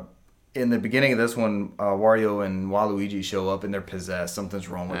 But in the beginning of this one, Wario and Waluigi show up and they're possessed. Something's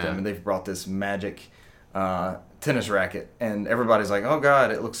wrong with them, and they've brought this magic tennis racket, and everybody's like, "Oh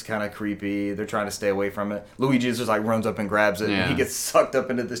God, it looks kind of creepy." They're trying to stay away from it. Luigi just like runs up and grabs it, and he gets sucked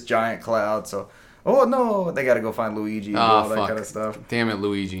up into this giant cloud. So, oh no, they got to go find Luigi and all that kind of stuff. Damn it,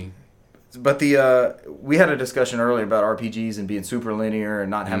 Luigi. But we had a discussion earlier about RPGs and being super linear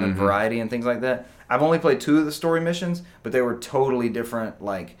and not having variety and things like that. I've only played 2 of the story missions, but they were totally different,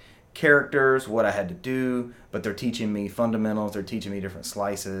 like characters, what I had to do. But they're teaching me fundamentals. They're teaching me different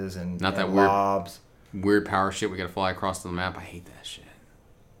slices and not that lobs. Weird power shit. We got to fly across the map. I hate that shit.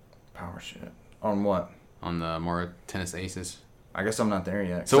 Power shit. On what? On the Mario Tennis Aces. I guess I'm not there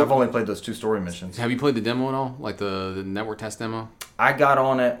yet. So I've only played those 2 story missions. Have you played the demo at all? Like the network test demo? I got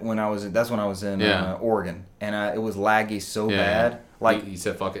on it when I was in Oregon, and it was laggy so bad. Like you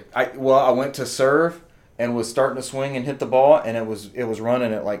said, fuck it. I went to serve and was starting to swing and hit the ball, and it was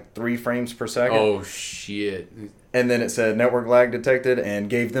running at like 3 frames per second. Oh shit! And then it said network lag detected and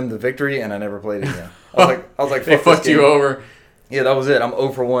gave them the victory, and I never played it again. I was like, they fucked you over. Yeah, that was it. I'm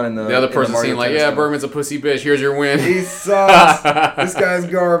 0 for 1 in the other person seemed like, yeah, Bergman's a pussy bitch. Here's your win. He sucks. This guy's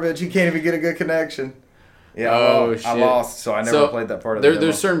garbage. He can't even get a good connection. Yeah, I lost, so I never played that part of the demo.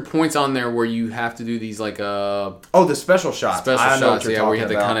 There's certain points on there where you have to do these like the special shots. Where you have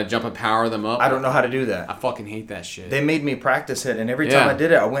to kind of jump and power them up. I don't know how to do that. I fucking hate that shit. They made me practice it, and every time I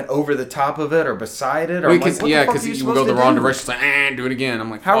did it, I went over the top of it or beside it. Or because you would go the wrong direction. It's like, do it again.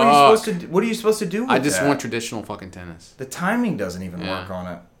 I'm like, how are you supposed to? What are you supposed to do with that? I just want traditional fucking tennis. The timing doesn't even work on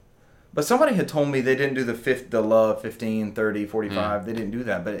it. But somebody had told me they didn't do the love 15, 30, 45. They didn't do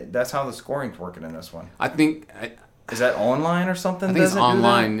that, but that's how the scoring's working in this one. I think Is that online or something? I think it's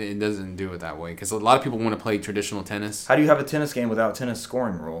online. It doesn't do it that way because a lot of people want to play traditional tennis. How do you have a tennis game without tennis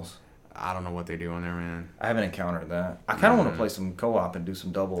scoring rules? I don't know what they do on there, man. I haven't encountered that. I kind of want to play some co-op and do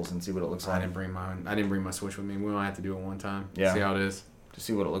some doubles and see what it looks like. I didn't bring my Switch with me. We might have to do it one time. Yeah. See how it is. To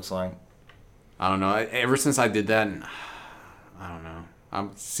see what it looks like. I don't know. Ever since I did that, I don't know.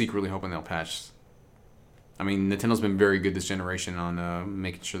 I'm secretly hoping they'll patch. I mean, Nintendo's been very good this generation on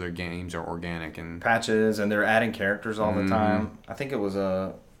making sure their games are organic and patches, and they're adding characters all the time. I think it was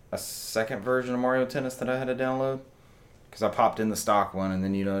a second version of Mario Tennis that I had to download because I popped in the stock one, and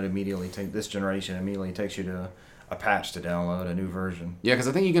then it immediately this generation immediately takes you to a patch to download a new version. Yeah, because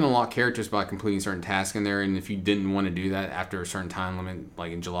I think you can unlock characters by completing certain tasks in there, and if you didn't want to do that after a certain time limit,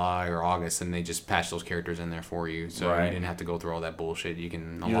 like in July or August, then they just patch those characters in there for you, so you didn't have to go through all that bullshit. You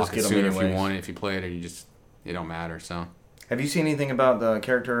can unlock it sooner if you want it, if you play it, or it don't matter. So, have you seen anything about the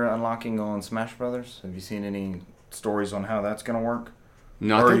character unlocking on Smash Brothers? Have you seen any stories on how that's going to work?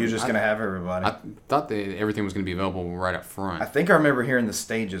 No, or are you just going to have everybody? I thought that everything was going to be available right up front. I think I remember hearing the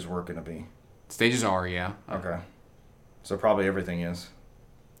stages were going to be. Stages are, yeah. Okay. So probably everything is.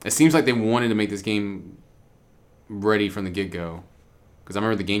 It seems like they wanted to make this game ready from the get-go. Because I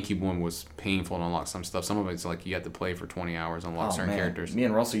remember the GameCube one was painful to unlock some stuff. Some of it's like you had to play for 20 hours to unlock certain characters. Me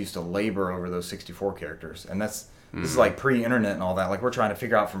and Russell used to labor over those 64 characters. And this is like pre-internet and all that. Like we're trying to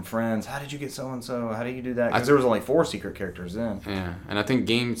figure out from friends, how did you get so-and-so? How did you do that? Because there was only 4 secret characters then. Yeah, and I think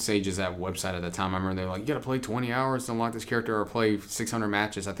Game Sage's that website at the time, I remember they were like, you got to play 20 hours to unlock this character or play 600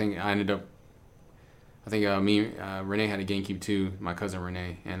 matches. I think Renee had a GameCube too, my cousin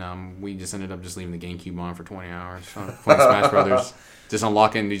Renee, and we just ended up just leaving the GameCube on for 20 hours, playing Smash Brothers, just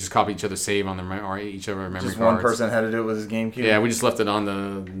unlocking, you just copy each other's save on each of our memory cards. Just one person had to do it with his GameCube? Yeah, we just left it on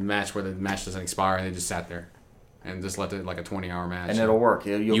the match where the match doesn't expire, and they just sat there. And just left it like a 20-hour match. And it'll work.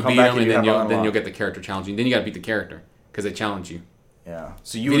 You'll come beat back them, and then you'll get the character challenging. Then you got to beat the character, because they challenge you. Yeah.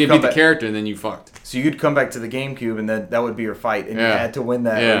 So you didn't beat the character, and then you fucked. So you'd come back to the GameCube, and that would be your fight, and you had to win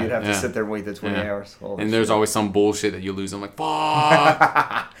that, or you'd have to sit there and wait the 20 hours. Holy and there's always some bullshit that you lose. I'm like,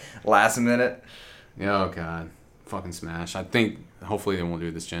 fuck! Last minute. Oh, God. Fucking Smash. I think, hopefully they won't do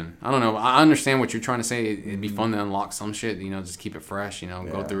this gen. I don't know. I understand what you're trying to say. It'd be fun to unlock some shit, just keep it fresh,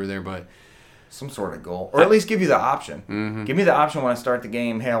 go through there, but... Some sort of goal. Or at least give you the option. Mm-hmm. Give me the option when I start the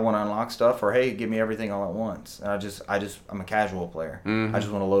game, hey, I want to unlock stuff, or hey, give me everything all at once. And I'm a casual player. Mm-hmm. I just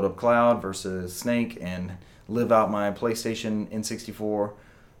want to load up Cloud versus Snake and live out my PlayStation N64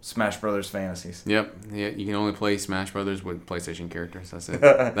 Smash Brothers fantasies. Yep. Yeah, you can only play Smash Brothers with PlayStation characters. That's it.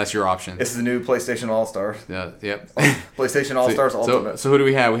 That's your option. It's the new PlayStation All-Stars. Yeah, yep. PlayStation All-Stars Ultimate. So who do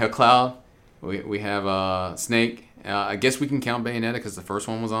we have? We have Cloud. We have Snake. I guess we can count Bayonetta because the first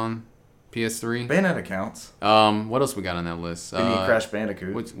one was on PS3. Bayonetta counts. What else we got on that list? Then you Crash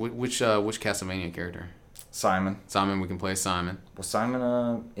Bandicoot. Which Castlevania character? Simon. We can play Simon. Was Simon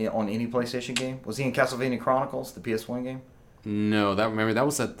on any PlayStation game? Was he in Castlevania Chronicles, the PS1 game? No, that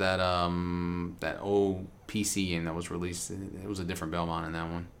was at that old PC game that was released. It was a different Belmont in that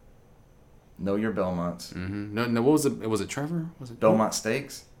one. Know your Belmonts. Mm-hmm. No. What was it? Was it Trevor? Was it Belmont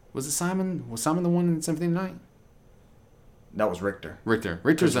Stakes? Was it Simon? Was Simon the one in Symphony of the Night? That was Richter.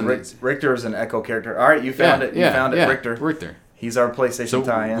 Richter's an Echo character. All right, you found it. You found it. Richter. He's our PlayStation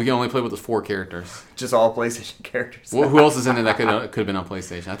tie-in. We can only play with the 4 characters. Just all PlayStation characters. Well, who else is in it that could have been on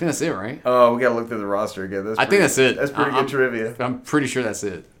PlayStation? I think that's it, right? Oh, we gotta look through the roster again. I think that's it. That's pretty good trivia. I'm pretty sure that's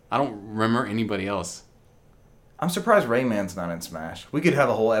it. I don't remember anybody else. I'm surprised Rayman's not in Smash. We could have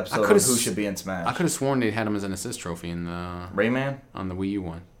a whole episode of who should be in Smash. I could have sworn they had him as an assist trophy in the Rayman on the Wii U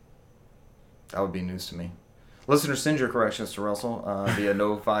one. That would be news to me. Listeners, send your corrections to Russell via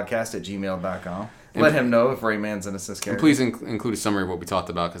novodcast@gmail.com. Let him know if Rayman's an assist character. And please include a summary of what we talked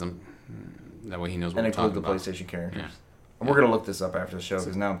about, because that way he knows what we're talking about. And include the PlayStation characters. Yeah. And we're going to look this up after the show,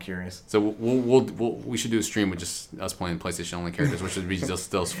 because now I'm curious. So we should do a stream with just us playing PlayStation only characters, which would be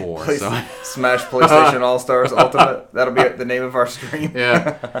just those 4. Smash PlayStation All-Stars Ultimate. That'll be the name of our stream.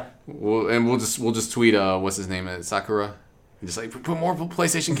 Yeah. We'll just tweet what's his name, Sakura. Just put more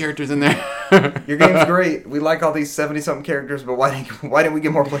PlayStation characters in there. Your game's great. We like all these 70-something characters, but why didn't we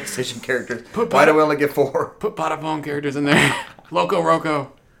get more PlayStation characters? Why do we only get 4? Put Patapon characters in there. Loco Roco.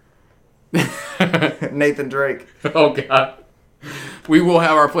 Nathan Drake. Oh, God. We will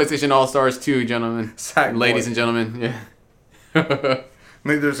have our PlayStation All-Stars too, gentlemen. Ladies and gentlemen. Yeah.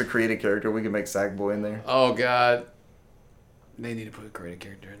 Maybe there's a creative character. We can make Sackboy in there. Oh, God. They need to put a creative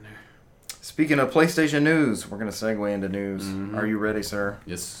character in there. Speaking of PlayStation news, we're going to segue into news. Mm-hmm. Are you ready, sir?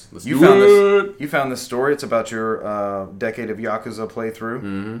 Yes. You found this story. It's about your decade of Yakuza playthrough.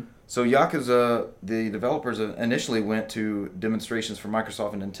 Mm-hmm. So Yakuza, the developers initially went to demonstrations for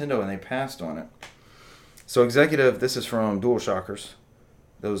Microsoft and Nintendo, and they passed on it. So executive, this is from DualShockers.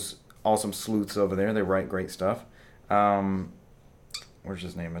 Those awesome sleuths over there. They write great stuff. Where's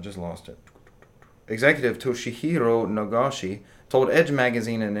his name? I just lost it. Executive Toshihiro Nagashi told Edge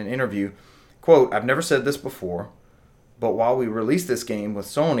magazine in an interview, quote, "I've never said this before, but while we released this game with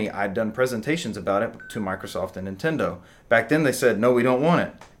Sony, I'd done presentations about it to Microsoft and Nintendo. Back then they said, no, we don't want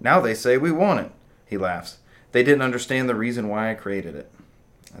it. Now they say we want it." He laughs. "They didn't understand the reason why I created it."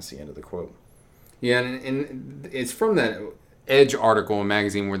 That's the end of the quote. Yeah, and it's from that Edge article in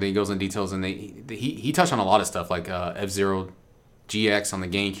magazine where he goes in details, and he touched on a lot of stuff like F-Zero GX on the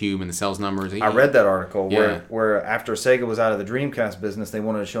GameCube and the sales numbers. I read that article where after Sega was out of the Dreamcast business, they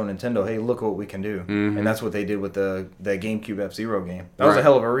wanted to show Nintendo, hey, look what we can do. Mm-hmm. And that's what they did with the GameCube F-Zero game. That was a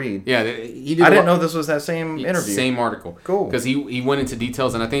hell of a read. Yeah, he did. I didn't know this was that same interview. Same article. Cool. Because he went into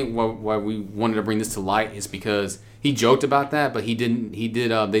details, and I think why we wanted to bring this to light is because he joked about that, but he didn't.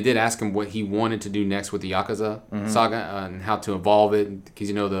 They did ask him what he wanted to do next with the Yakuza saga and how to evolve it, because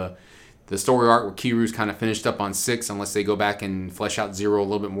the story arc with Kiryu's kind of finished up on 6, unless they go back and flesh out 0 a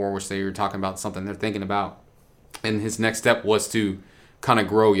little bit more, which they were talking about something they're thinking about. And his next step was to kind of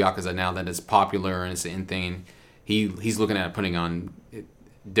grow Yakuza now that it's popular and it's an in thing. He's looking at putting on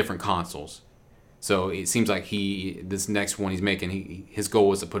different consoles. So it seems like this next one he's making, his goal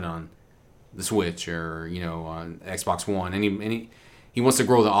was to put it on the Switch or on Xbox One, and he wants to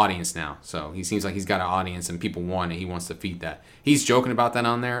grow the audience now. So he seems like he's got an audience and people want it. He wants to feed that. He's joking about that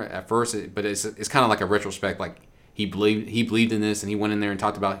on there at first, but it's kind of like a retrospect. Like he believed in this, and he went in there and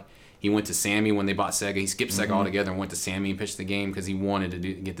talked about he went to Sammy when they bought Sega. He skipped Sega altogether and went to Sammy and pitched the game because he wanted to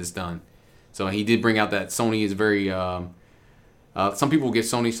get this done. So he did bring out that Sony is very. Some people give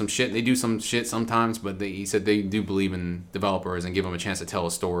Sony some shit. They do some shit sometimes, but he said they do believe in developers and give them a chance to tell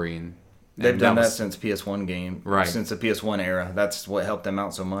a story. And they've done that since PS1 game, right? Since the PS1 era. That's what helped them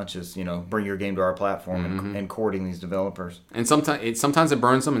out so much is bring your game to our platform and courting these developers. And sometimes it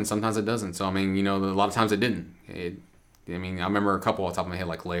burns them, and sometimes it doesn't. So I mean, a lot of times it didn't. I remember a couple off the top of my head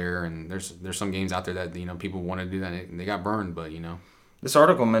like Lair, and there's some games out there that people want to do that and they got burned, but This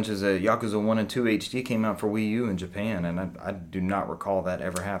article mentions that Yakuza 1 and 2 HD came out for Wii U in Japan, and I do not recall that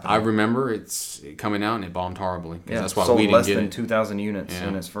ever happening. I remember it's coming out and it bombed horribly. Yeah, that's why sold we didn't less get than it. 2,000 units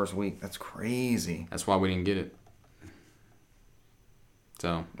in its first week. That's crazy. That's why we didn't get it.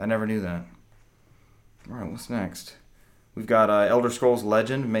 So I never knew that. All right, what's next? We've got Elder Scrolls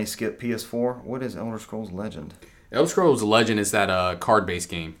Legend may skip PS4. What is Elder Scrolls Legend? Elder Scrolls Legend is that card-based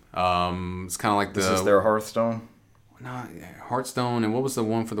game. It's kind of like This is their Hearthstone? No, Hearthstone, and what was the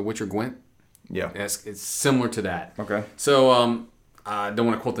one for The Witcher, Gwent? Yeah. It's similar to that. Okay. So I don't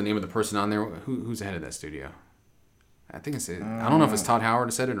want to quote the name of the person on there. Who's the head of that studio? I think it's I don't know if it's Todd Howard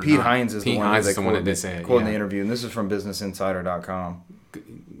who said it or Pete not. Hines is Pete the one Hines is the one that did say it. Quoting the interview, and this is from BusinessInsider.com.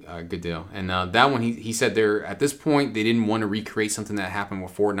 Good deal. And that one, he said at this point, they didn't want to recreate something that happened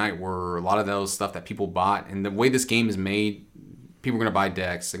with Fortnite, where a lot of those stuff that people bought, and the way this game is made, people are going to buy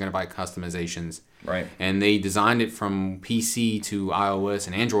decks, they're going to buy customizations. Right. And they designed it from PC to iOS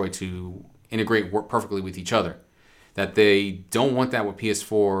and Android to work perfectly with each other. That they don't want that with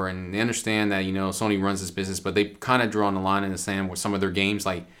PS4, and they understand that Sony runs this business, but they kind of draw on the line in the sand with some of their games.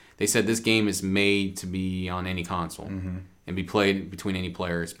 Like they said, this game is made to be on any console and be played between any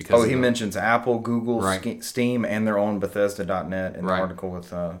players. Because he mentions Apple, Google, right. Steam, and their own Bethesda.net in the article with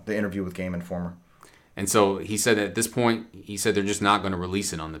the interview with Game Informer. And so he said at this point, they're just not going to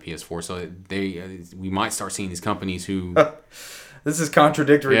release it on the PS4. So we might start seeing these companies who. This is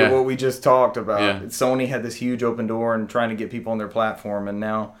contradictory to what we just talked about. Yeah. Sony had this huge open door and trying to get people on their platform, and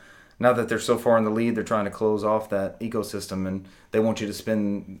now that they're so far in the lead, they're trying to close off that ecosystem, and they want you to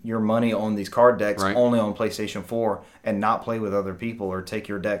spend your money on these card decks only on PlayStation 4 and not play with other people or take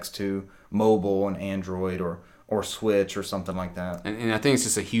your decks to mobile and Android or Switch or something like that. And I think it's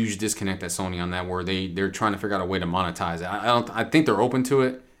just a huge disconnect at Sony on that, where they're trying to figure out a way to monetize it. I think they're open to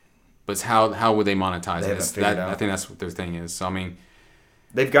it. But it's how would they monetize it? I think that's what their thing is. So, I mean,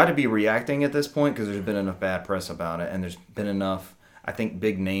 they've got to be reacting at this point because there's been enough bad press about it, and there's been enough, I think,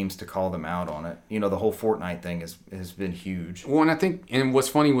 big names to call them out on it. The whole Fortnite thing has been huge. Well, and what's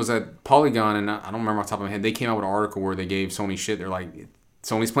funny was that Polygon, and I don't remember off the top of my head, they came out with an article where they gave Sony shit. They're like,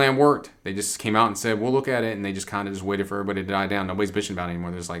 Sony's plan worked. They just came out and said, we'll look at it, and they just kind of just waited for everybody to die down. Nobody's bitching about it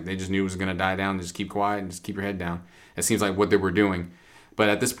anymore. They just knew it was going to die down. Just keep quiet and just keep your head down. It seems like what they were doing. But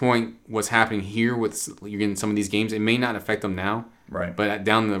at this point, what's happening here with you're getting some of these games, it may not affect them now. Right. But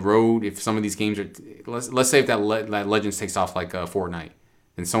down the road, if some of these games are, let's say if that Legends takes off like Fortnite,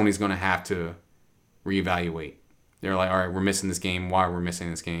 then Sony's going to have to reevaluate. They're like, all right, we're missing this game. Why are we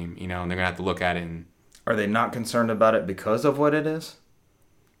missing this game? And they're going to have to look at it. And are they not concerned about it because of what it is?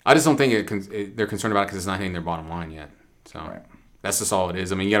 I just don't think they're concerned about it because it's not hitting their bottom line yet. So Right. that's just all it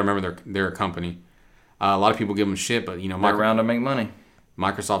is. I mean, you got to remember they're a company. A lot of people give them shit, but They're around to make money.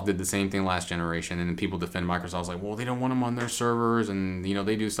 Microsoft did the same thing last generation, and then people defend Microsoft like, well, they don't want them on their servers, and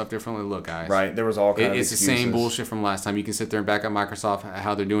they do stuff differently. Look, guys, Right? There was all kinds of it's excuses. the same bullshit from last time. You can sit there and back up Microsoft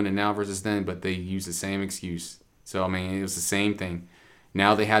how they're doing it now versus then, but they use the same excuse. So I mean, it was the same thing.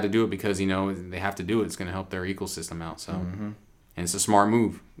 Now they had to do it because they have to do it. It's going to help their ecosystem out. So, and it's a smart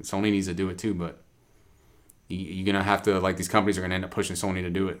move. Sony needs to do it too, but you're going to have to, like, these companies are going to end up pushing Sony to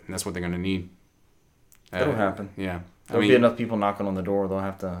do it, and that's what they're going to need. It'll happen. Yeah. There'll be enough people knocking on the door. They'll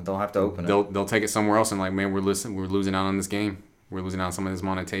have to open it. They'll take it somewhere else and like, man, we're losing out on this game. We're losing out on some of this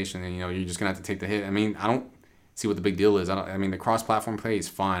monetization, and you're just gonna have to take the hit. I mean, I don't see what the big deal is. I mean, the cross-platform play is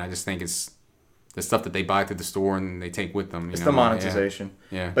fine. I just think it's the stuff that they buy through the store and they take with them. It's the monetization.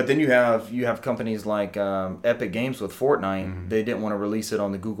 Yeah. But then you have companies like Epic Games with Fortnite. Mm-hmm. They didn't want to release it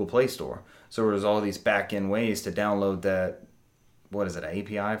on the Google Play Store, so there's all these back-end ways to download that. What is it, an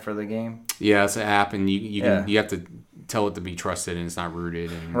API for the game? Yeah, it's an app, and you have to tell it to be trusted, and it's not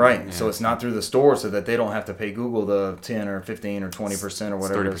rooted. And, right, so it's not through the store, so that they don't have to pay Google the 10 or 15 or 20% or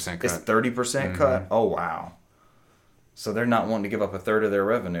whatever. It's 30% cut. It's 30% cut? Oh, wow. So they're not wanting to give up a third of their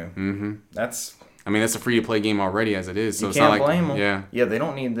revenue. Mm-hmm. That's a free-to-play game already as it is. So you it's can't not like, blame them. Yeah, they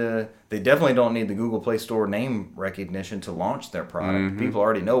don't need they definitely don't need the Google Play Store name recognition to launch their product. Mm-hmm. People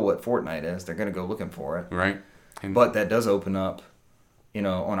already know what Fortnite is. They're going to go looking for it. Right. But that does open up. On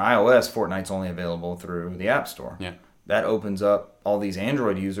iOS, Fortnite's only available through the App Store. Yeah. That opens up all these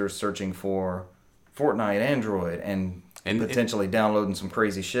Android users searching for Fortnite Android and potentially downloading some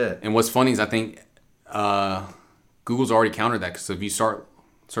crazy shit. And what's funny is I think Google's already countered that, because if you start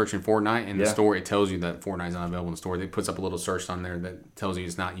searching Fortnite in the store, it tells you that Fortnite's not available in the store. It puts up a little search on there that tells you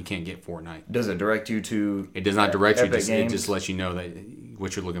you can't get Fortnite. Does it direct you to? It does not direct you. Games? It just lets you know that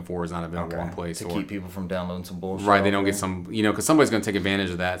what you're looking for is not available on Play Store. To keep people from downloading some bullshit. Right, they don't get some, because somebody's going to take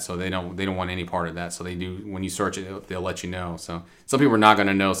advantage of that, so they don't want any part of that. So they do, when you search it, they'll let you know. So some people are not going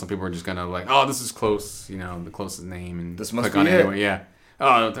to know. Some people are just going to like, oh, this is close, the closest name, and this must click be on it. Anyway. Yeah. Oh,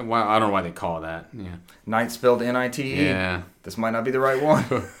 I don't know why they call that. Yeah. Knight spelled N-I-T-E. Yeah. This might not be the right one.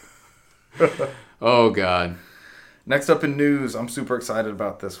 Oh, God. Next up in news, I'm super excited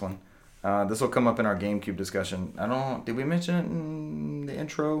about this one. This will come up in our GameCube discussion. Did we mention it in the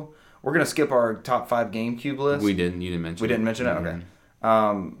intro? We're going to skip our top 5 GameCube list. We didn't. You didn't mention it. We didn't mention it? Okay.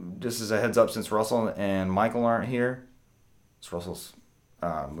 Just as a heads up, since Russell and Michael aren't here, it's Russell's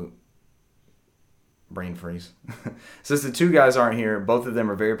brain freeze. Since the two guys aren't here, both of them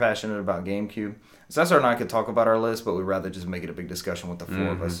are very passionate about GameCube. Cesar and I could talk about our list, but we'd rather just make it a big discussion with the four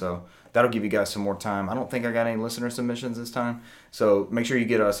of us. So that'll give you guys some more time. I don't think I got any listener submissions this time. So make sure you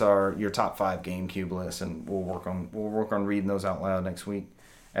get us your top 5 GameCube list, and we'll work on reading those out loud next week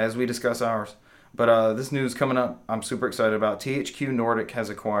as we discuss ours. But this news coming up, I'm super excited about. THQ Nordic has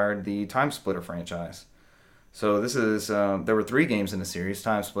acquired the Time Splitter franchise. So this is there were 3 games in the series: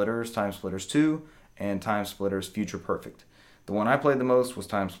 Time Splitters, Time Splitters 2, and Time Splitters Future Perfect. The one I played the most was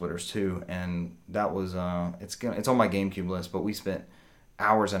Time Splitters 2, and that was it's on my GameCube list, but we spent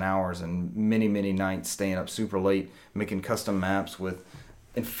hours and hours and many nights staying up super late making custom maps with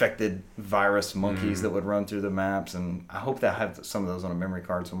infected virus monkeys that would run through the maps, and I hope that I have some of those on a memory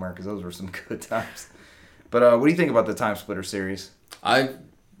card somewhere, because those were some good times. But what do you think about the Time Splitter series? I've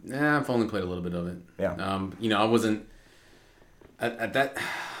only played a little bit of it. Yeah. I wasn't at that.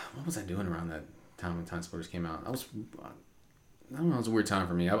 What was I doing around that time when Time Splitters came out? I don't know. It was a weird time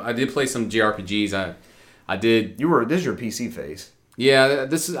for me. I did play some JRPGs. I did. This is your PC phase. Yeah,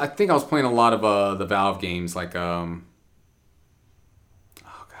 I think I was playing a lot of the Valve games, like what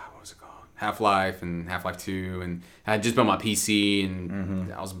was it called? Half-Life and Half-Life 2, and I had just been on my PC,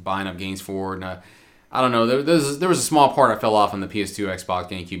 and I was buying up games for it. And I don't know. There was a small part I fell off on the PS2, Xbox,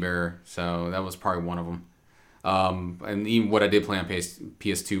 GameCube era, so that was probably one of them. And even what I did play on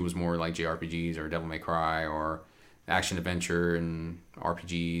PS2 was more like JRPGs or Devil May Cry or action adventure and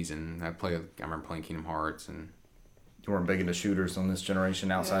RPGs, and I remember playing Kingdom Hearts. And you weren't big into shooters on this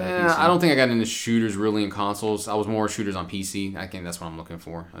generation outside of PC? I don't think I got into shooters really in consoles. I was more shooters on PC. I think that's what I'm looking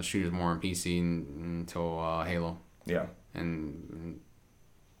for. Shooters more on PC until Halo. Yeah. And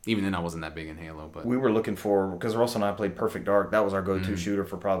even then I wasn't that big in Halo. But we were looking for, because Russell and I played Perfect Dark. That was our go-to shooter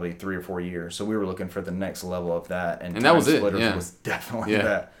for probably 3 or 4 years. So we were looking for the next level of that. And that was it. Time Splitters was definitely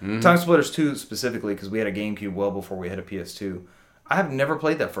that. Time Splitters 2 specifically, because we had a GameCube well before we had a PS2. I have never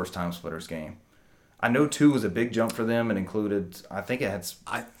played that first Time Splitters game. I know 2 was a big jump for them and included,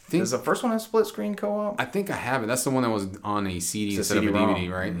 does the first one have split screen co-op? I think I have it. That's the one that was on a CD instead of a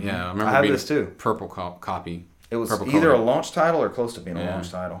DVD, right? Yeah, I remember I have this too. Purple copy. It was Purple either color. a launch title or close to being a Yeah.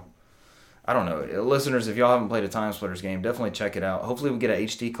 launch title. I don't know. Listeners, if y'all haven't played a Time Splitters game, definitely check it out. Hopefully we get an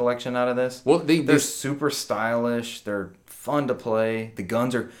HD collection out of this. Well, They're super stylish. They're fun to play. The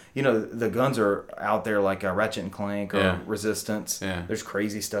guns are out there like Ratchet and Clank or Yeah. Resistance. Yeah. There's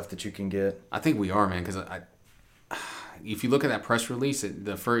crazy stuff that you can get. I think we are, man, because if you look at that press release,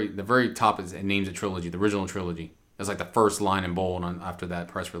 the very top it names a trilogy, the original trilogy. That's like the first line in bold after that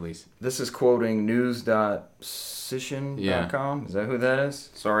press release. This is quoting news.scission.com. Is that who that is?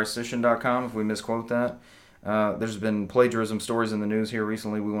 Sorry, scission.com if we misquote that. There's been plagiarism stories in the news here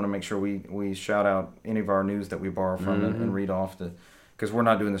recently. We want to make sure we shout out any of our news that we borrow from and read off, because we're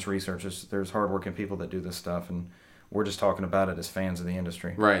not doing this research. There's hardworking people that do this stuff, and we're just talking about it as fans of the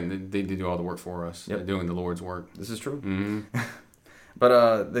industry. Right, and they do all the work for us. Yep. They're doing the Lord's work. This is true. Mm-hmm.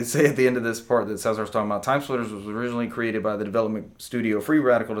 But they say at the end of this part that Cesar was talking about, Time Splitters was originally created by the development studio Free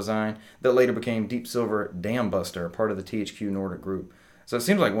Radical Design that later became Deep Silver Dam Buster, part of the THQ Nordic group. So it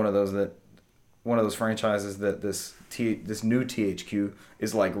seems like one of those franchises that this new THQ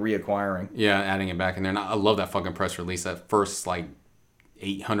is like reacquiring. Yeah, adding it back in there. And I love that fucking press release. That first,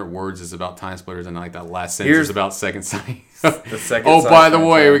 800 words is about Time Splitters, and that last sentence is about Second Sight. The Second oh, Sight by the way,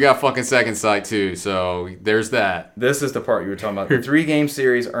 franchise. we got fucking Second Sight too. So there's that. This is the part you were talking about. The 3-game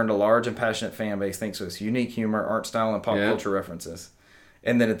series earned a large and passionate fan base thanks to its unique humor, art style, and pop culture references.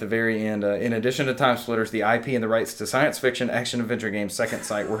 And then at the very end, in addition to Time Splitters, the IP and the rights to science fiction action adventure game Second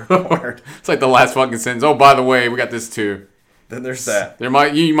Sight were acquired. It's like the last fucking sentence. Oh, by the way, we got this too. Then there's that. You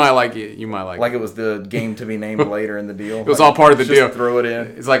might like it. You might like it was the game to be named later in the deal. It was all part of the deal. Throw it in.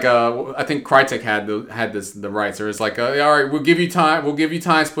 It's like I think Crytek had the rights. Or it's like all right, we'll give you Time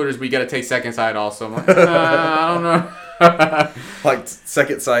Splitters, but you got to take Second Sight also. I'm like, I don't know. Like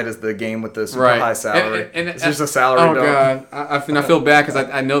Second Sight is the game with the super high salary. And it's just a salary. Oh god, I feel bad because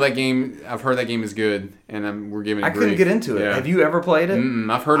I know that game. I've heard that game is good, and we're giving it couldn't get into it. Yeah. Have you ever played it?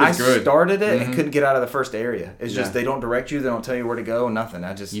 I've heard it's good. I started it and couldn't get out of the first area. It's just they don't direct you. They don't tell you where to go. Nothing.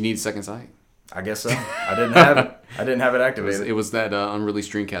 You need Second Sight. I guess so. I didn't have it. I didn't have it activated. It was that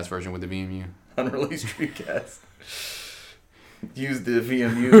unreleased Dreamcast version with the VMU. Unreleased Dreamcast. Use the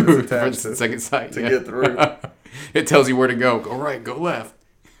VMU that's attached to Second Sight to get through. It tells you where to go. Go right, go left,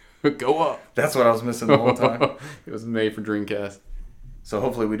 go up. That's what I was missing the whole time. It was made for Dreamcast. So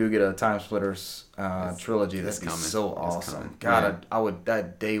hopefully we do get a Time Splitters trilogy. That'd be so awesome. God, I would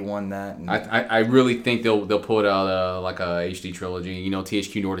day one that. And I really think they'll pull it out like a HD trilogy. You know,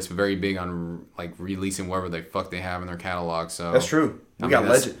 THQ Nordic's very big on releasing whatever the fuck they have in their catalog. So that's true. We got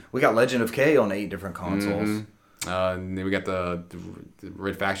Legend of K on 8 different consoles. Mm-hmm. Then we got the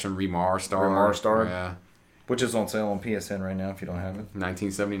Red Faction Remar Star. Remar Star. Yeah. Which is on sale on PSN right now if you don't have it.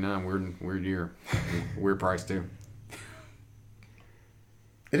 1979, weird year, weird price too.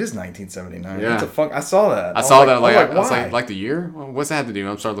 It is 1979. Yeah. What the fuck? I saw that. I saw that. why? Like the year. Well, what's that have to do?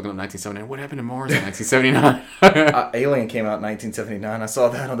 I'm starting looking up 1979. What happened to Mars in 1979? Alien came out in 1979. I saw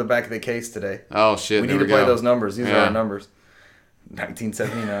that on the back of the case today. Oh shit! We need to play those numbers. These are our numbers.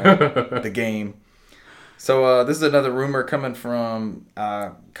 1979. The game. So this is another rumor coming from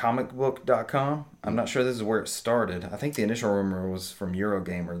comicbook.com. I'm not sure this is where it started. I think the initial rumor was from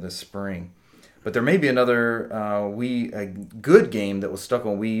Eurogamer this spring. But there may be another a good game that was stuck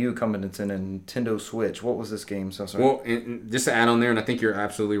on Wii U coming to Nintendo Switch. What was this game? So sorry. Well, and just to add on there, and I think you're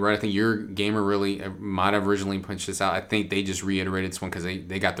absolutely right. I think Eurogamer really might have originally punched this out. I think they just reiterated this one because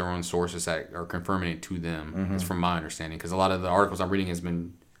they got their own sources that are confirming it to them. Mm-hmm. It's from my understanding because a lot of the articles I'm reading has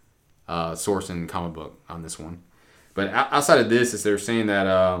been sourced in comic book on this one. But outside of this, is they're saying that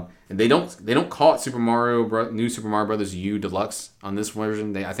and they don't call it New Super Mario Brothers U Deluxe on this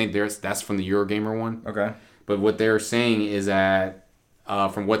version. I think that's from the Eurogamer one. Okay. But what they're saying is that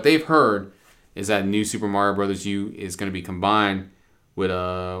from what they've heard is that New Super Mario Brothers U is going to be combined with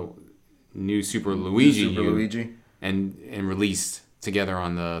New Super Luigi U and released together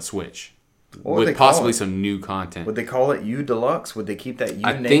on the Switch. With possibly some new content. Would they call it U Deluxe? Would they keep that U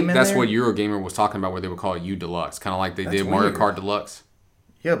name in there? I think that's what Eurogamer was talking about, where they would call it U Deluxe. Kind of like they did Mario Kart Deluxe.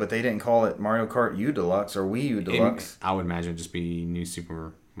 Yeah, but they didn't call it Mario Kart U Deluxe or Wii U Deluxe. I would imagine it'd just be New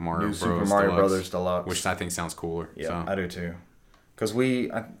Super Mario Brothers Deluxe. Which I think sounds cooler. Yeah, so. I do too. Because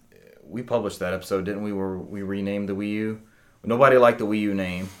we published that episode, didn't we, where we renamed the Wii U? Nobody liked the Wii U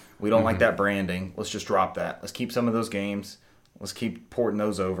name. We don't like that branding. Let's just drop that. Let's keep some of those games. Let's keep porting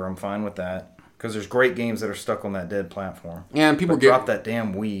those over. I'm fine with that. Because there's great games that are stuck on that dead platform. Yeah, and people drop that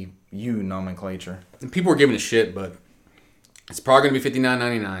damn Wii U nomenclature. And people are giving it shit, but it's probably going to be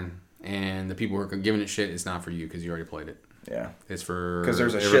 $59.99. And the people who are giving it shit, it's not for you because you already played it. Yeah. It's for because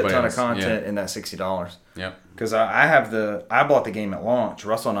there's a shit ton of content in that $60. Yep. Because I bought the game at launch.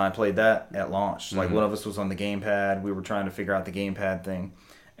 Russell and I played that at launch. Like one of us was on the gamepad. We were trying to figure out the gamepad thing,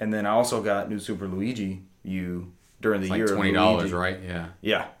 and then I also got New Super Luigi U during the year. Like $20, right? Yeah.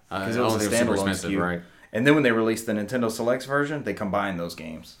 Yeah. Because it was a super standalone expensive, SKU. right? And then when they released the Nintendo Selects version, they combined those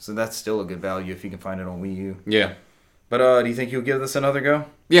games. So that's still a good value if you can find it on Wii U. Yeah. But do you think you'll give this another go?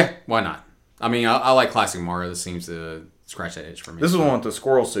 Yeah, why not? I mean, I like classic Mario. This seems to scratch that itch for me. This is the one with the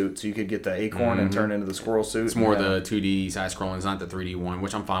squirrel suit, so you could get the acorn and turn into the squirrel suit. It's more the 2D side-scrolling. It's not the 3D one,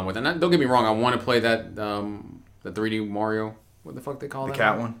 which I'm fine with. And don't get me wrong, I want to play that the 3D Mario. What the fuck they call the that?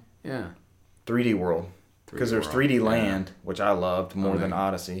 cat one? Yeah. 3D World. Because there's 3D Land, which I loved more than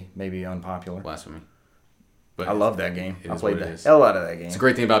Odyssey. Maybe unpopular. Blasphemy. But I love that game. I played the is. hell out of that game. It's a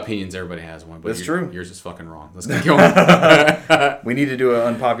great thing about opinions. Everybody has one. But That's true. Yours is fucking wrong. Let's keep going. We need to do an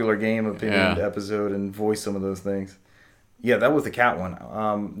unpopular game opinion episode and voice some of those things. Yeah, that was the cat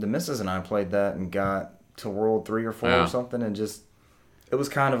one. The missus and I played that and got to World 3 or 4 or something, and just it was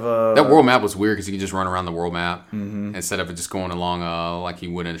kind of a... That world map was weird because you could just run around the world map instead of just going along like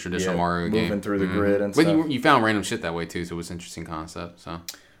you would in a traditional Mario game. Moving through the grid and stuff. But you found random shit that way too, so it was an interesting concept. So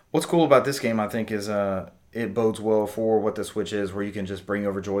what's cool about this game, I think, is it bodes well for what the Switch is, where you can just bring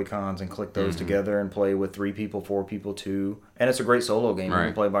over Joy-Cons and click those together and play with 3 people, 4 people, 2. And it's a great solo game. Right. You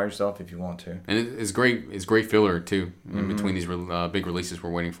can play by yourself if you want to. And it's great. It's great filler too in between these big releases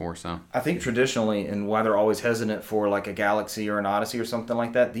we're waiting for. So I think traditionally, and why they're always hesitant for like a Galaxy or an Odyssey or something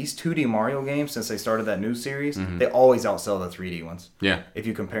like that, these 2D Mario games, since they started that new series, they always outsell the 3D ones. Yeah. If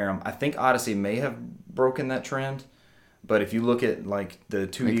you compare them, I think Odyssey may have broken that trend. But if you look at like the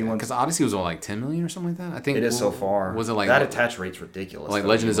 2D ones, because Odyssey was all like 10 million or something like that. I think it is so far. Was it like that attach rate's ridiculous? Like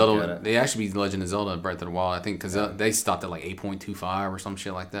Legend of Zelda, they actually beat Legend of Zelda Breath of the Wild. I think because they stopped at like 8.25 or some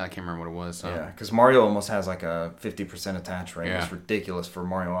shit like that. I can't remember what it was. So. Yeah, because Mario almost has like a 50% attach rate. Yeah. It's ridiculous for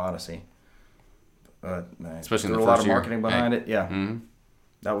Mario Odyssey. But man, especially in the a first lot of marketing behind it. Yeah,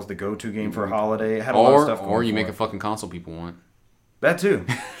 that was the go-to game for a holiday. It had a lot of stuff going or you for make it. a fucking console people want. That too.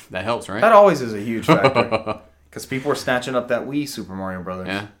 That helps, right? That always is a huge factor. Because people were snatching up that Wii Super Mario Brothers.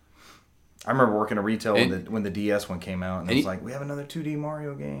 Yeah. I remember working a retail when the DS one came out, and it was like, we have another 2D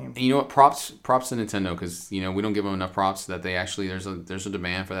Mario game. And you know what? Props to Nintendo, because we don't give them enough props that they actually there's a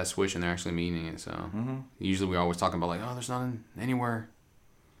demand for that Switch, and they're actually meeting it. So usually we always talking about like, oh, there's nothing anywhere.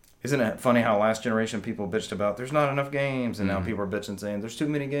 Isn't it funny how last generation people bitched about there's not enough games, and now people are bitching saying there's too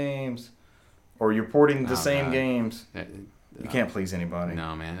many games, or you're porting the same games. You can't please anybody.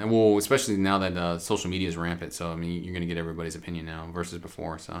 No, man. And well, especially now that social media is rampant. So, I mean, you're going to get everybody's opinion now versus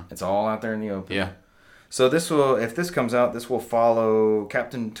before. So it's all out there in the open. Yeah. So if this comes out, this will follow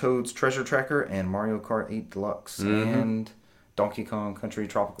Captain Toad's Treasure Tracker and Mario Kart 8 Deluxe and Donkey Kong Country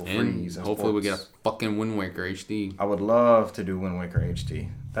Tropical Freeze. And hopefully we get a fucking Wind Waker HD. I would love to do Wind Waker HD.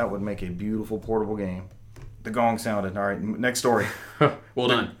 That would make a beautiful portable game. The gong sounded. All right, next story. Well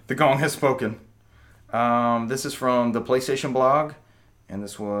done. The gong has spoken. This is from the PlayStation blog, and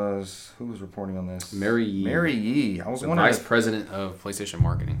this was who was reporting on this? Mary Yee. Mary Yee. I was wondering. Vice President of PlayStation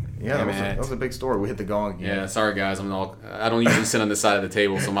Marketing. Yeah, that was a big story. We hit the gong again. Yeah, sorry guys. I don't usually sit on this side of the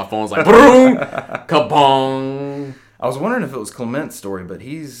table, so my phone's like boom, kabong. I was wondering if it was Clement's story, but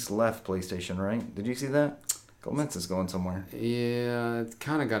he's left PlayStation, right? Did you see that? Clement's is going somewhere. Yeah,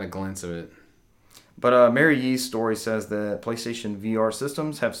 kind of got a glimpse of it. But Mary Yee's story says that PlayStation VR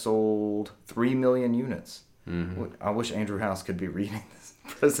systems have sold 3 million units. I wish Andrew House could be reading this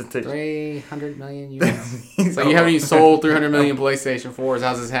presentation. 300 million units. So you haven't even sold 300 million PlayStation 4s.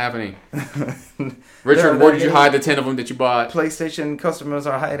 How's this happening? Richard, where did you hide the 10 of them that you bought? PlayStation customers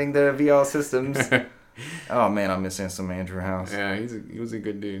are hiding their VR systems. Oh man, I'm missing some Andrew House. Yeah, he was a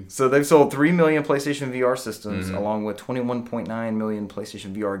good dude. So they've sold 3 million PlayStation VR systems, along with 21.9 million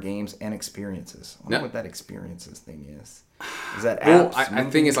PlayStation VR games and experiences. I wonder what that experiences thing is. Is that apps? Well, I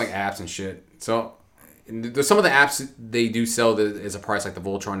think it's like apps and shit. So there's some of the apps they do sell that is a price, like the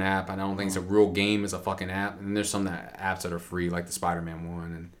Voltron app. I don't think it's a real game; it's a fucking app. And there's some apps that are free, like the Spider-Man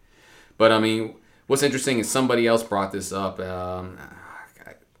one. But I mean, what's interesting is somebody else brought this up.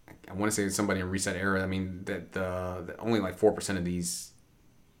 I want to say somebody in Reset Era. I mean that only like 4% of these,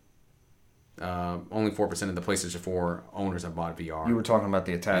 only 4% of the PlayStation 4 owners have bought VR. You were talking about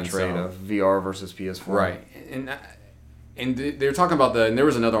the attach rate of VR versus PS4, right? And they were talking about and there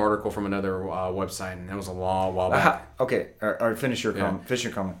was another article from another website, and it was a while back. Okay, all right, finish your comment. Finish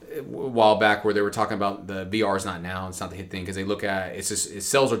your comment. A while back, where they were talking about the VR is not now, it's not the hit thing, because they look at its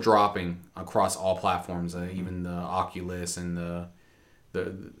sales are dropping across all platforms, even the Oculus and the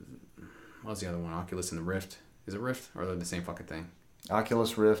what's the other one? Oculus and the Rift. Is it Rift, or are they the same fucking thing?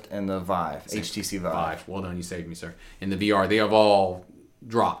 Oculus Rift and the Vive, HTC Vive. Well done, you saved me, sir. In the VR, they have all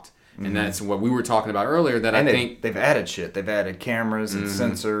dropped. And that's what we were talking about earlier. That and I think they've added shit. They've added cameras and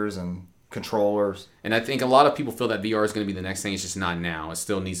sensors and controllers. And I think a lot of people feel that VR is going to be the next thing. It's just not now. It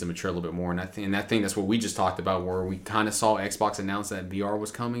still needs to mature a little bit more. And I think that's what we just talked about, where we kind of saw Xbox announce that VR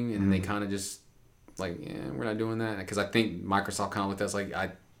was coming, and they kind of just like, yeah, we're not doing that, because I think Microsoft kind of looked at us like,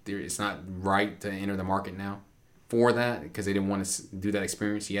 it's not right to enter the market now for that, because they didn't want to do that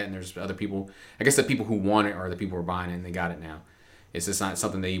experience yet. And there's other people. I guess the people who want it are the people who are buying it, and they got it now. It's just not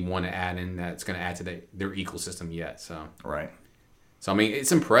something they want to add in that's going to add to their ecosystem yet. So right. So I mean,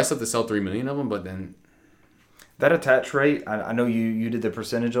 it's impressive to sell 3 million of them, but then that attach rate, I know you did the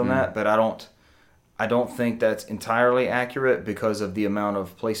percentage on that, but I don't think that's entirely accurate because of the amount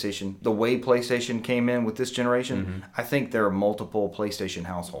of the way PlayStation came in with this generation. I think there are multiple PlayStation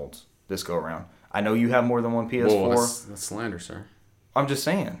households this go around. I know you have more than one PS4. Whoa, that's slander, sir. I'm just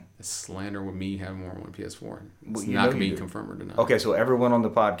saying. That's slander with me having more than one PS4. It's well, not going to be confirmed or denied. Okay, so everyone on the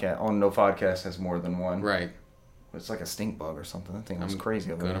podcast, on No Podcast, has more than one. Right. It's like a stink bug or something. That thing was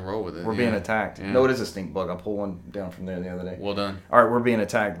crazy. I'm going to roll with it. We're being attacked. Yeah. No, it is a stink bug. I pulled one down from there the other day. Well done. All right, we're being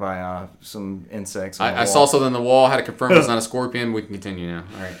attacked by some insects. I saw something on the wall. Had to confirm it's not a scorpion. We can continue now.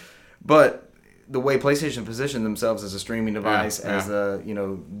 All right. But the way PlayStation positioned themselves as a streaming device, as a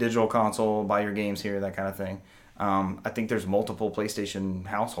digital console, buy your games here, that kind of thing. I think there's multiple PlayStation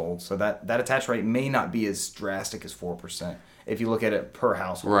households, so that attach rate may not be as drastic as 4% if you look at it per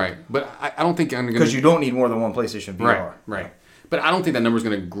household. Right, but I don't think I'm going to... Because you don't need more than one PlayStation VR. Right. But I don't think that number's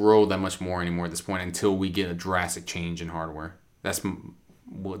going to grow that much more anymore at this point until we get a drastic change in hardware. That's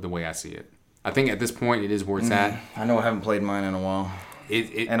the way I see it. I think at this point it is where it's at. I know I haven't played mine in a while,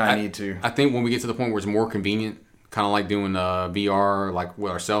 I need to. I think when we get to the point where it's more convenient, kind of like doing VR like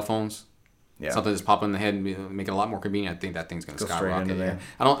with our cell phones, something that's popping in the head and make it a lot more convenient, I think that thing's going to skyrocket. Yeah.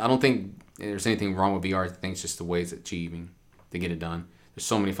 I don't think there's anything wrong with VR. I think it's just the way it's achieving to get it done. There's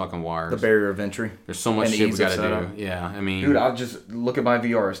so many fucking wires. The barrier of entry. There's so much shit we got to do. Yeah, I mean... Dude, I'll just look at my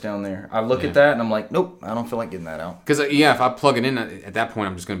VRs down there. I look at that and I'm like, nope, I don't feel like getting that out. Because, if I plug it in, at that point,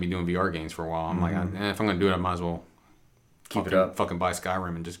 I'm just going to be doing VR games for a while. I'm like, if I'm going to do it, I might as well keep it up. Fucking buy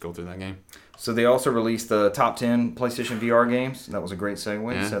Skyrim and just go through that game. So they also released the top 10 PlayStation VR games. That was a great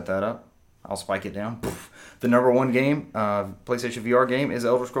segue to set that up. I'll spike it down. The number one game, PlayStation VR game, is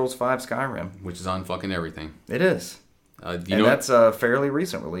Elder Scrolls V Skyrim. Which is on fucking everything. It is. That's a fairly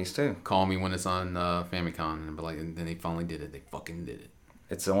recent release, too. Call me when it's on Famicom. And then they finally did it. They fucking did it.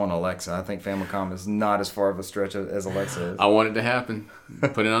 It's on Alexa. I think Famicom is not as far of a stretch as Alexa is. I want it to happen.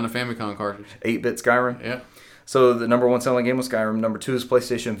 Put it on the Famicom cartridge. 8-bit Skyrim? Yeah. So the number one selling game was Skyrim. Number 2 is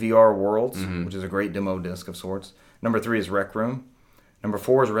PlayStation VR Worlds, which is a great demo disc of sorts. Number 3 is Rec Room. Number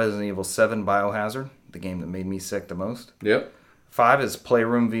 4 is Resident Evil 7 Biohazard, the game that made me sick the most. Yep. 5 is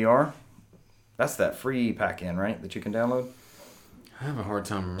Playroom VR. That's that free pack-in, right, that you can download? I have a hard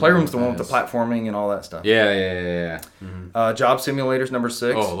time remembering. Playroom's the one with the platforming and all that stuff. Yeah. Mm-hmm. Job Simulator's number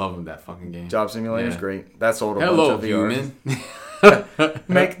 6. Oh, I love that fucking game. Job Simulator's great. That sold a bunch of VRs.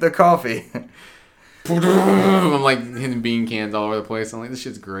 Make the coffee. I'm like hitting bean cans all over the place. I'm like, this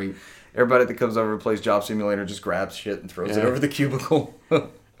shit's great. Everybody that comes over and plays Job Simulator just grabs shit and throws it over the cubicle.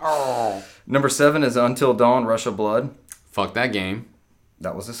 Number 7 is Until Dawn, Rush of Blood. Fuck that game.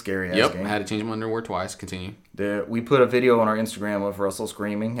 That was a scary-ass game. I had to change my underwear twice. Continue. We put a video on our Instagram of Russell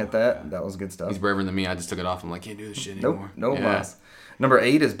screaming at that. That was good stuff. He's braver than me. I just took it off. I'm like, can't do this shit anymore. No mas. Number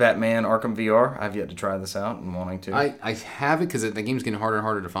 8 is Batman Arkham VR. I've yet to try this out and wanting to. I have it because the game's getting harder and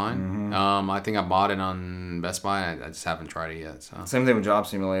harder to find. I think I bought it on Best Buy. I just haven't tried it yet. So. Same thing with Job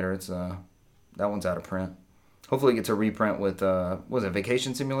Simulator. It's that one's out of print. Hopefully it gets a reprint with, what was it,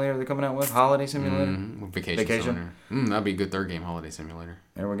 Vacation Simulator they're coming out with? Holiday Simulator? Vacation. That'd be a good third game, Holiday Simulator.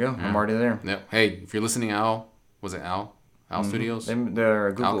 There we go. Yeah. I'm already there. Yep. Hey, if you're listening, Owl Studios?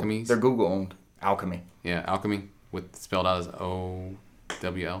 They're Google. Alchemies? They're Google-owned. Alchemy. Yeah, Alchemy, spelled out as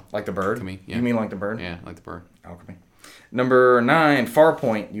O-W-L. Like the bird? Alchemy, yeah. You mean like the bird? Yeah, like the bird. Alchemy. Number 9,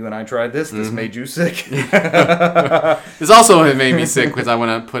 Farpoint. You and I tried this. This made you sick. This also made me sick because I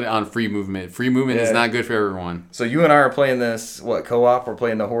want to put it on free movement. Free movement is not good for everyone. So you and I are playing this, co-op? We're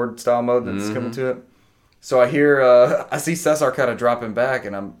playing the Horde style mode that's coming to it. So I hear, I see Cesar kind of dropping back,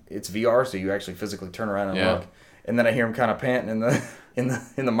 and it's VR, so you actually physically turn around and look. And then I hear him kind of panting in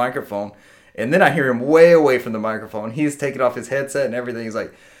the microphone. And then I hear him way away from the microphone. He's taking off his headset and everything. He's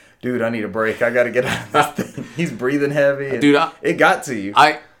like, dude, I need a break. I got to get out of this thing. He's breathing heavy. Dude, it got to you.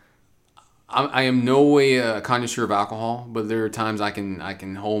 I am no way a connoisseur of alcohol, but there are times I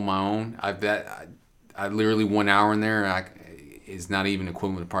can hold my own. I literally 1 hour in there is not even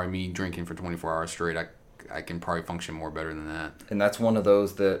equivalent to probably me drinking for 24 hours straight. I can probably function more better than that. And that's one of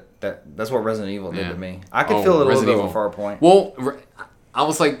those that's what Resident Evil did Yeah. to me. I could feel it a little bit of a far point. Well, I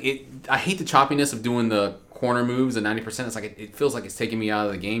was like, I hate the choppiness of doing the corner moves at 90%. It's like it feels like it's taking me out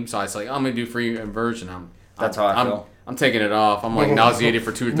of the game. So I was like, I'm gonna do free inversion. That's how I feel. I'm taking it off. I'm like nauseated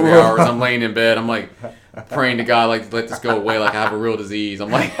for 2 or 3 hours. I'm laying in bed. I'm like praying to God, like, let this go away. Like I have a real disease.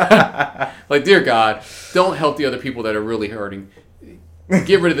 I'm like, like, dear God, don't help the other people that are really hurting.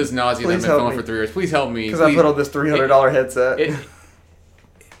 Get rid of this nausea that I've been feeling for 3 years. Please help me. Because I put on this $300 headset.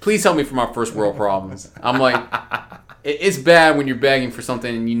 Please help me from our first world problems. I'm like, it's bad when you're begging for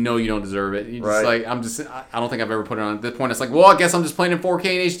something and you know you don't deserve it. You're just like, I don't think I've ever put it on. At this point, it's like, well, I guess I'm just playing in 4K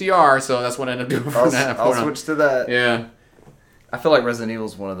and HDR, so that's what I end up doing from that point. I'll switch to that. Yeah. I feel like Resident Evil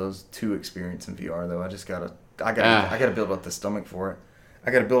is one of those 2 experience in VR though. I gotta build up the stomach for it.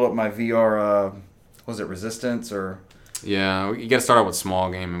 I gotta build up my VR. Was it Resistance or? Yeah, you gotta start out with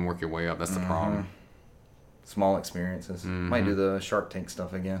small game and work your way up. That's the problem. Small experiences. Might do the Shark Tank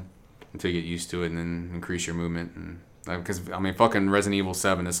stuff again. Until you get used to it and then increase your movement. And because, I mean, fucking Resident Evil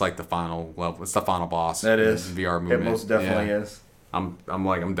 7 is like the final level. It's the final boss. That is. VR movement. It most definitely is. I'm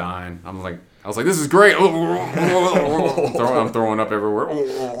dying. I was like, this is great. I'm throwing up everywhere.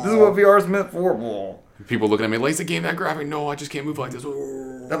 This is what VR is meant for. People looking at me, like, is the game that graphic? No, I just can't move like this.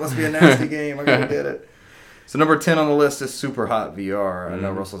 That must be a nasty game. I gotta get it. So number 10 on the list is Super Hot VR. I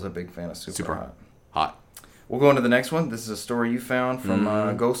know Russell's a big fan of Super Hot. We'll go on to the next one. This is a story you found from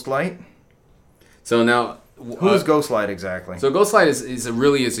Ghostlight. So now, who is Ghostlight exactly? So Ghostlight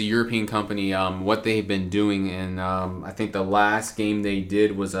is a European company. What they've been doing, and I think the last game they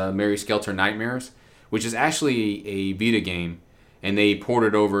did was Mary Skelter Nightmares, which is actually a Vita game, and they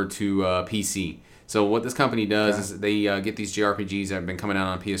ported over to PC. So what this company does is they get these JRPGs that have been coming out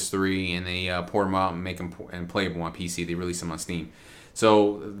on PS3, and they port them out and make them playable on PC. They release them on Steam.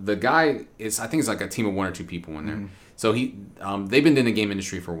 So the guy is, I think it's like a team of 1 or 2 people in there. Mm-hmm. So they've been in the game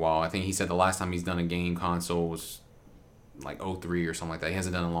industry for a while. I think he said the last time he's done a game console was like 2003 or something like that. He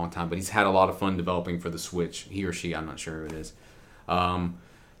hasn't done it in a long time, but he's had a lot of fun developing for the Switch. He or she, I'm not sure who it is.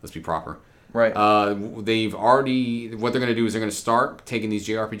 Let's be proper. Right. They've already, what they're going to do is they're going to start taking these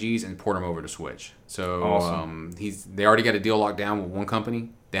JRPGs and port them over to Switch. So awesome. They already got a deal locked down with one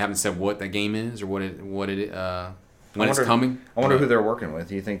company. They haven't said what that game is or when it's coming. I wonder who they're working with.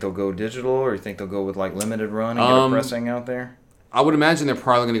 Do you think they'll go digital, or do you think they'll go with like limited run and get a pressing out there? I would imagine they're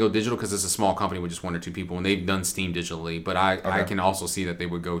probably going to go digital because it's a small company with just 1 or 2 people, and they've done Steam digitally. But I can also see that they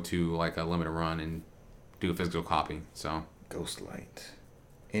would go to like a limited run and do a physical copy. So Ghostlight.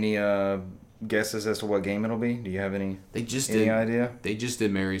 Any guesses as to what game it'll be? Do you have any idea? They just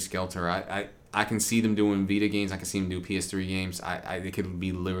did Mary Skelter. I can see them doing Vita games. I can see them do PS3 games. It could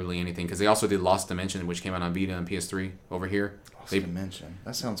be literally anything because they also did Lost Dimension, which came out on Vita and PS3 over here. Lost Dimension.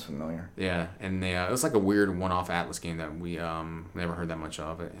 That sounds familiar. Yeah, and it was like a weird one-off Atlas game that we never heard that much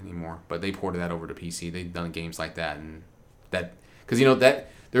of it anymore. But they ported that over to PC. They've done games like that, and that because that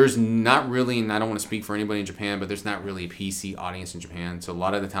there's not really, and I don't want to speak for anybody in Japan, but there's not really a PC audience in Japan. So a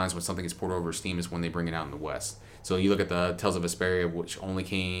lot of the times when something gets ported over to Steam is when they bring it out in the West. So you look at the Tales of Vesperia, which only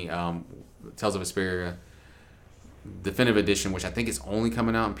came Tales of Vesperia Definitive Edition, which I think is only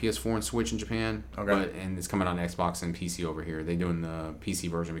coming out on PS4 and Switch in Japan. Okay. And it's coming out on Xbox and PC over here. They're doing the PC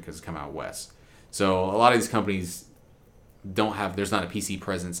version because it's coming out West. So a lot of these companies there's not a PC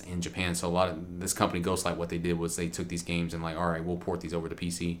presence in Japan. So a lot of this company, Ghostlight, what they did was they took these games and like, all right, we'll port these over to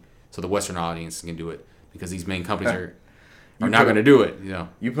PC so the Western audience can do it because these main companies are not going to do it. You know.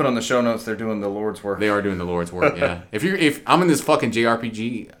 You put on the show notes they're doing the Lord's work. They are doing the Lord's work. Yeah. If I'm in this fucking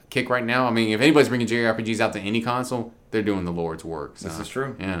JRPG kick right now, I mean, if anybody's bringing JRPGs out to any console, they're doing the Lord's work. So, this is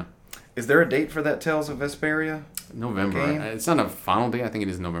true. Yeah. Is there a date for that Tales of Vesperia? November. Game? It's not a final date. I think it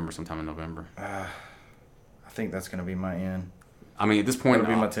is November, sometime in November. I think that's going to be my end. I mean, at this point,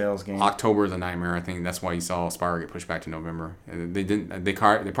 That'll be my Tales game. October is a nightmare. I think that's why you saw Spyro get pushed back to November. They didn't. They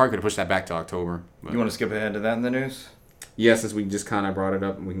probably could have pushed that back to October. But. You want to skip ahead to that in the news? Yeah, since we just kind of brought it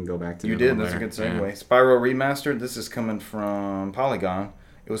up, and we can go back to. You did. That's a good segue. Yeah. Spyro Remastered. This is coming from Polygon.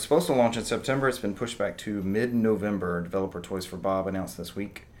 It was supposed to launch in September. It's been pushed back to mid-November. Developer Toys for Bob announced this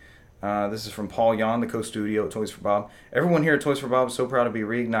week. This is from Paul Yan, the co-studio at Toys for Bob. Everyone here at Toys for Bob is so proud to be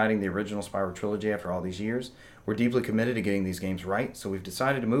reigniting the original Spyro trilogy after all these years. We're deeply committed to getting these games right, so we've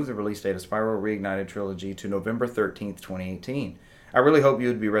decided to move the release date of Spyro Reignited Trilogy to November 13th, 2018. I really hope you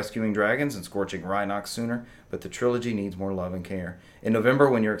would be rescuing dragons and scorching Rhinox sooner, but the trilogy needs more love and care. In November,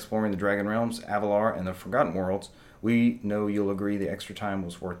 when you're exploring the Dragon Realms, Avalar, and the Forgotten Worlds, we know you'll agree the extra time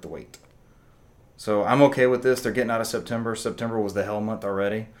was worth the wait. So I'm okay with this. They're getting out of September. September was the hell month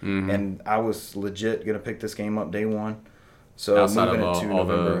already, and I was legit going to pick this game up day one. So outside moving of it to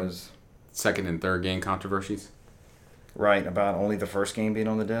November is... second and third game controversies. Right, about only the first game being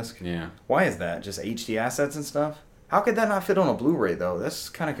on the disc. Yeah. Why is that? Just HD assets and stuff? How could that not fit on a Blu-ray though? That's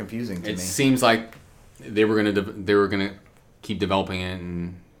kind of confusing to me. It seems like they were gonna keep developing it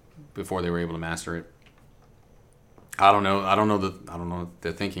and before they were able to master it. I don't know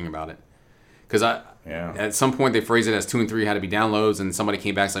the thinking about it. Because at some point they phrased it as 2 and 3 had to be downloads, and somebody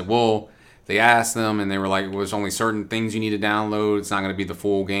came back and said, well, they asked them and they were like, well, there's only certain things you need to download. It's not going to be the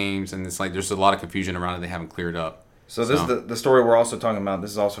full games, and it's like there's a lot of confusion around it. They haven't cleared up. So this is the story we're also talking about.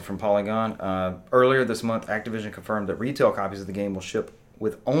 This is also from Polygon. Earlier this month, Activision confirmed that retail copies of the game will ship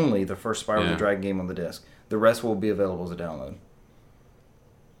with only the first Spyro the Dragon game on the disc. The rest will be available as a download.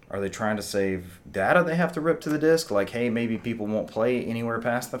 Are they trying to save data they have to rip to the disc? Like, hey, maybe people won't play anywhere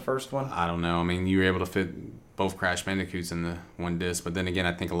past the first one? I don't know. I mean, you were able to fit both Crash Bandicoots in the one disc, but then again,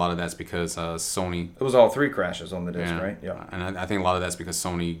 I think a lot of that's because Sony... It was all 3 Crashes on the disc, right? Yeah. And I think a lot of that's because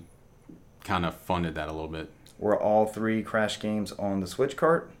Sony kind of funded that a little bit. Were all 3 Crash games on the Switch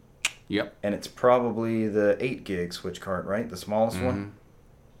cart? Yep. And it's probably the 8 gig Switch cart, right? The smallest one?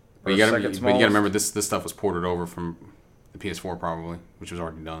 But you got to remember this stuff was ported over from the PS4 probably, which was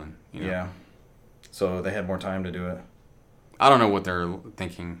already done. You know? Yeah. So they had more time to do it. I don't know what their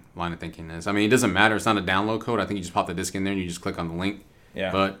line of thinking is. I mean, it doesn't matter. It's not a download code. I think you just pop the disc in there and you just click on the link.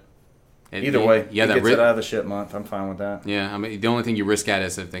 Yeah. But either way, it gets it out of the ship month. I'm fine with that. Yeah. I mean, the only thing you risk at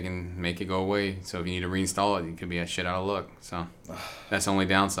is if they can make it go away. So if you need to reinstall it, you could be a shit out of luck. So that's the only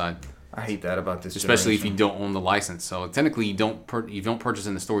downside. I hate that about this. Especially if you don't own the license. So technically, you don't purchase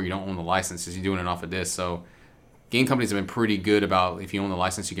in the store. You don't own the license because you're doing it off a disc. So game companies have been pretty good about if you own the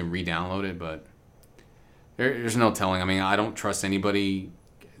license, you can re-download it. But there's no telling. I mean, I don't trust anybody.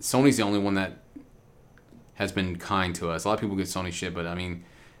 Sony's the only one that has been kind to us. A lot of people get Sony shit, but I mean,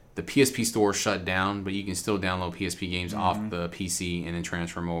 the PSP store shut down, but you can still download PSP games off the PC and then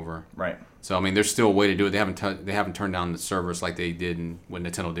transfer them over. Right. So I mean, there's still a way to do it. They haven't turned down the servers like they did what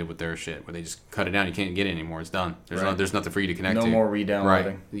Nintendo did with their shit, where they just cut it down. You can't get it anymore. It's done. There's nothing for you to connect to. No more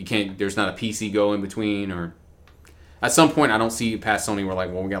re-downloading. Right. You can't. There's not a PC go in between, or at some point I don't see past Sony. We're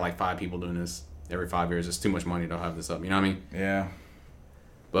like, well, we got like 5 people doing this every 5 years. It's too much money to have this up. You know what I mean? Yeah.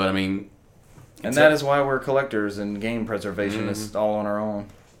 But I mean, and that is why we're collectors and game preservationists all on our own.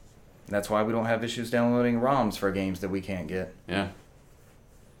 That's why we don't have issues downloading ROMs for games that we can't get. Yeah.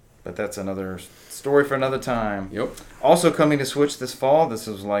 But that's another story for another time. Yep. Also coming to Switch this fall, this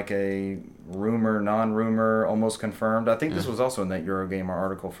was like a rumor, non-rumor, almost confirmed. I think this was also in that Eurogamer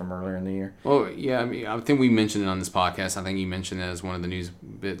article from earlier in the year. Well, yeah, I mean, I think we mentioned it on this podcast. I think you mentioned it as one of the news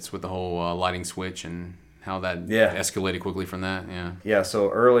bits with the whole lighting switch and how that escalated quickly from that. Yeah. Yeah, so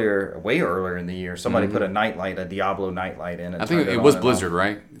way earlier in the year, somebody put a nightlight, a Diablo nightlight in. I think it was Blizzard,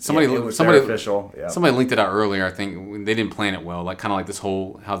 right? Somebody official. Yeah. Somebody linked it out earlier. I think they didn't plan it well. Like kind of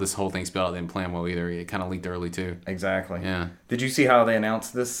like how this whole thing spelled out. They didn't plan well either. It kind of leaked early too. Exactly. Yeah. Did you see how they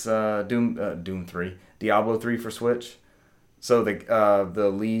announced this Doom 3, Diablo 3 for Switch? So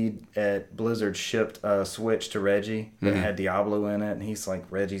the lead at Blizzard shipped a Switch to Reggie that had Diablo in it, and he's like,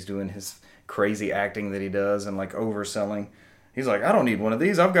 Reggie's doing his crazy acting that he does and like overselling. He's like, I don't need one of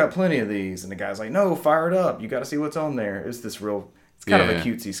these. I've got plenty of these. And the guy's like, no, fire it up. You got to see what's on there. It's kind of a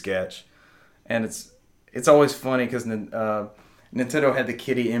cutesy sketch. And it's always funny because Nintendo had the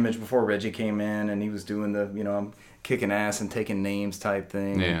kitty image before Reggie came in and he was doing the, I'm kicking ass and taking names type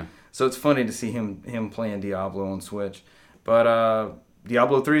thing. Yeah. So it's funny to see him playing Diablo on Switch. But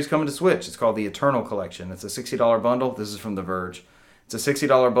Diablo 3 is coming to Switch. It's called the Eternal Collection. It's a $60 bundle. This is from The Verge. It's a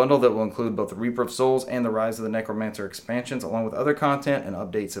 $60 bundle that will include both the Reaper of Souls and the Rise of the Necromancer expansions, along with other content and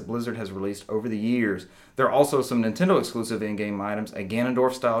updates that Blizzard has released over the years. There are also some Nintendo-exclusive in-game items, a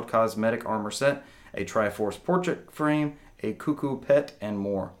Ganondorf-styled cosmetic armor set, a Triforce portrait frame, a Cuckoo pet, and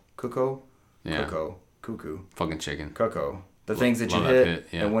more. Cuckoo? Yeah. Cuckoo. Fucking chicken. Cuckoo. The things that you hit,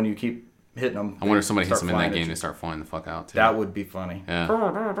 and when you keep hitting them, I wonder if somebody hits them in that game, they start flying the fuck out, too. That would be funny.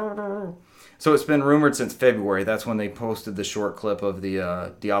 Yeah. So it's been rumored since February. That's when they posted the short clip of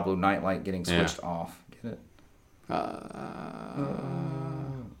the Diablo Nightlight getting switched off. Get it?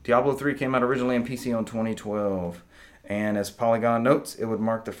 Diablo 3 came out originally on PC on 2012. And as Polygon notes, it would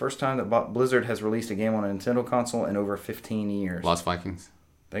mark the first time that Blizzard has released a game on a Nintendo console in over 15 years. Lost Vikings?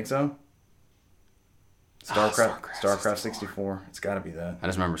 Think so? StarCraft 64. It's got to be that. I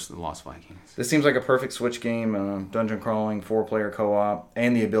just remember the Lost Vikings. This seems like a perfect Switch game. Dungeon crawling, 4-player co-op,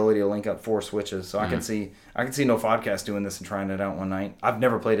 and the ability to link up 4 Switches. So I can see No Podcast doing this and trying it out one night. I've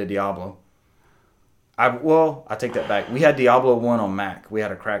never played a Diablo. I take that back. We had Diablo 1 on Mac. We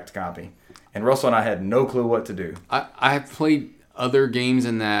had a cracked copy. And Russell and I had no clue what to do. I have played other games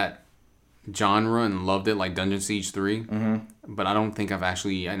in that genre and loved it, like Dungeon Siege 3. Mm-hmm. But I don't think I've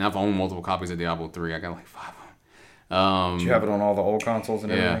actually... And I've owned multiple copies of Diablo 3. I got like 5 of them. Did you have it on all the old consoles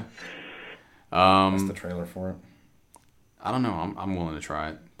and everything? That's the trailer for it. I don't know. I'm willing to try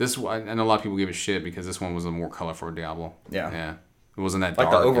it. I know a lot of people give it shit because this one was a more colorful Diablo. Yeah. It wasn't that like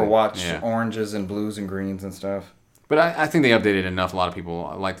dark. Like the Overwatch oranges and blues and greens and stuff. But I think they updated enough. A lot of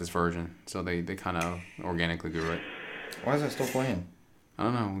people like this version. So they kind of organically grew it. Why is that still playing? I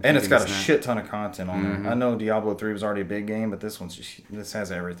don't know. And it's got a shit ton of content on there. I know Diablo 3 was already a big game, but this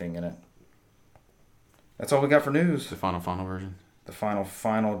has everything in it. That's all we got for news. The final version. The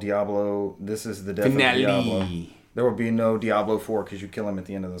final Diablo. This is the death of Diablo. There will be no Diablo 4 because you kill him at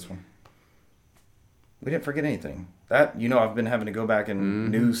the end of this one. We didn't forget anything. That, I've been having to go back and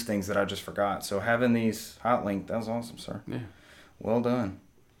news things that I just forgot. So having these hot linked, that was awesome, sir. Yeah. Well done.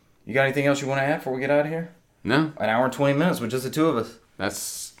 You got anything else you want to add before we get out of here? No. An hour and 20 minutes with just the two of us.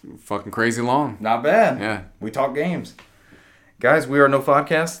 That's fucking crazy long. Not bad. Yeah. We talk games. Guys, we are No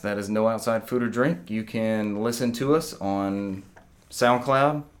Podcast. That is No Outside Food or Drink. You can listen to us on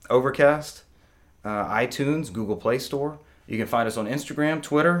SoundCloud, Overcast, iTunes, Google Play Store. You can find us on Instagram,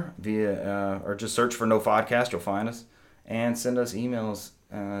 Twitter, or just search for No Podcast. You'll find us. And send us emails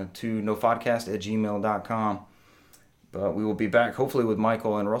to nofodcast@gmail.com. But we will be back hopefully with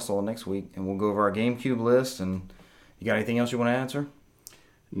Michael and Russell next week, and we'll go over our GameCube list. And you got anything else you want to answer?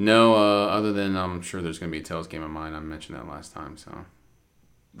 No, other than I'm sure there's going to be a Tales game of mine. I mentioned that last time. So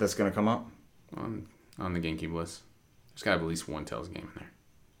that's going to come up? On the GameCube list. There's got to be at least one Tales game in there.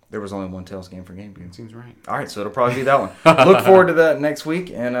 There was only one Tales game for GameCube. Seems right. All right, so it'll probably be that one. Look forward to that next week,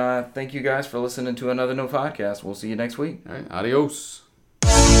 and thank you guys for listening to another No Podcast. We'll see you next week. All right, adios.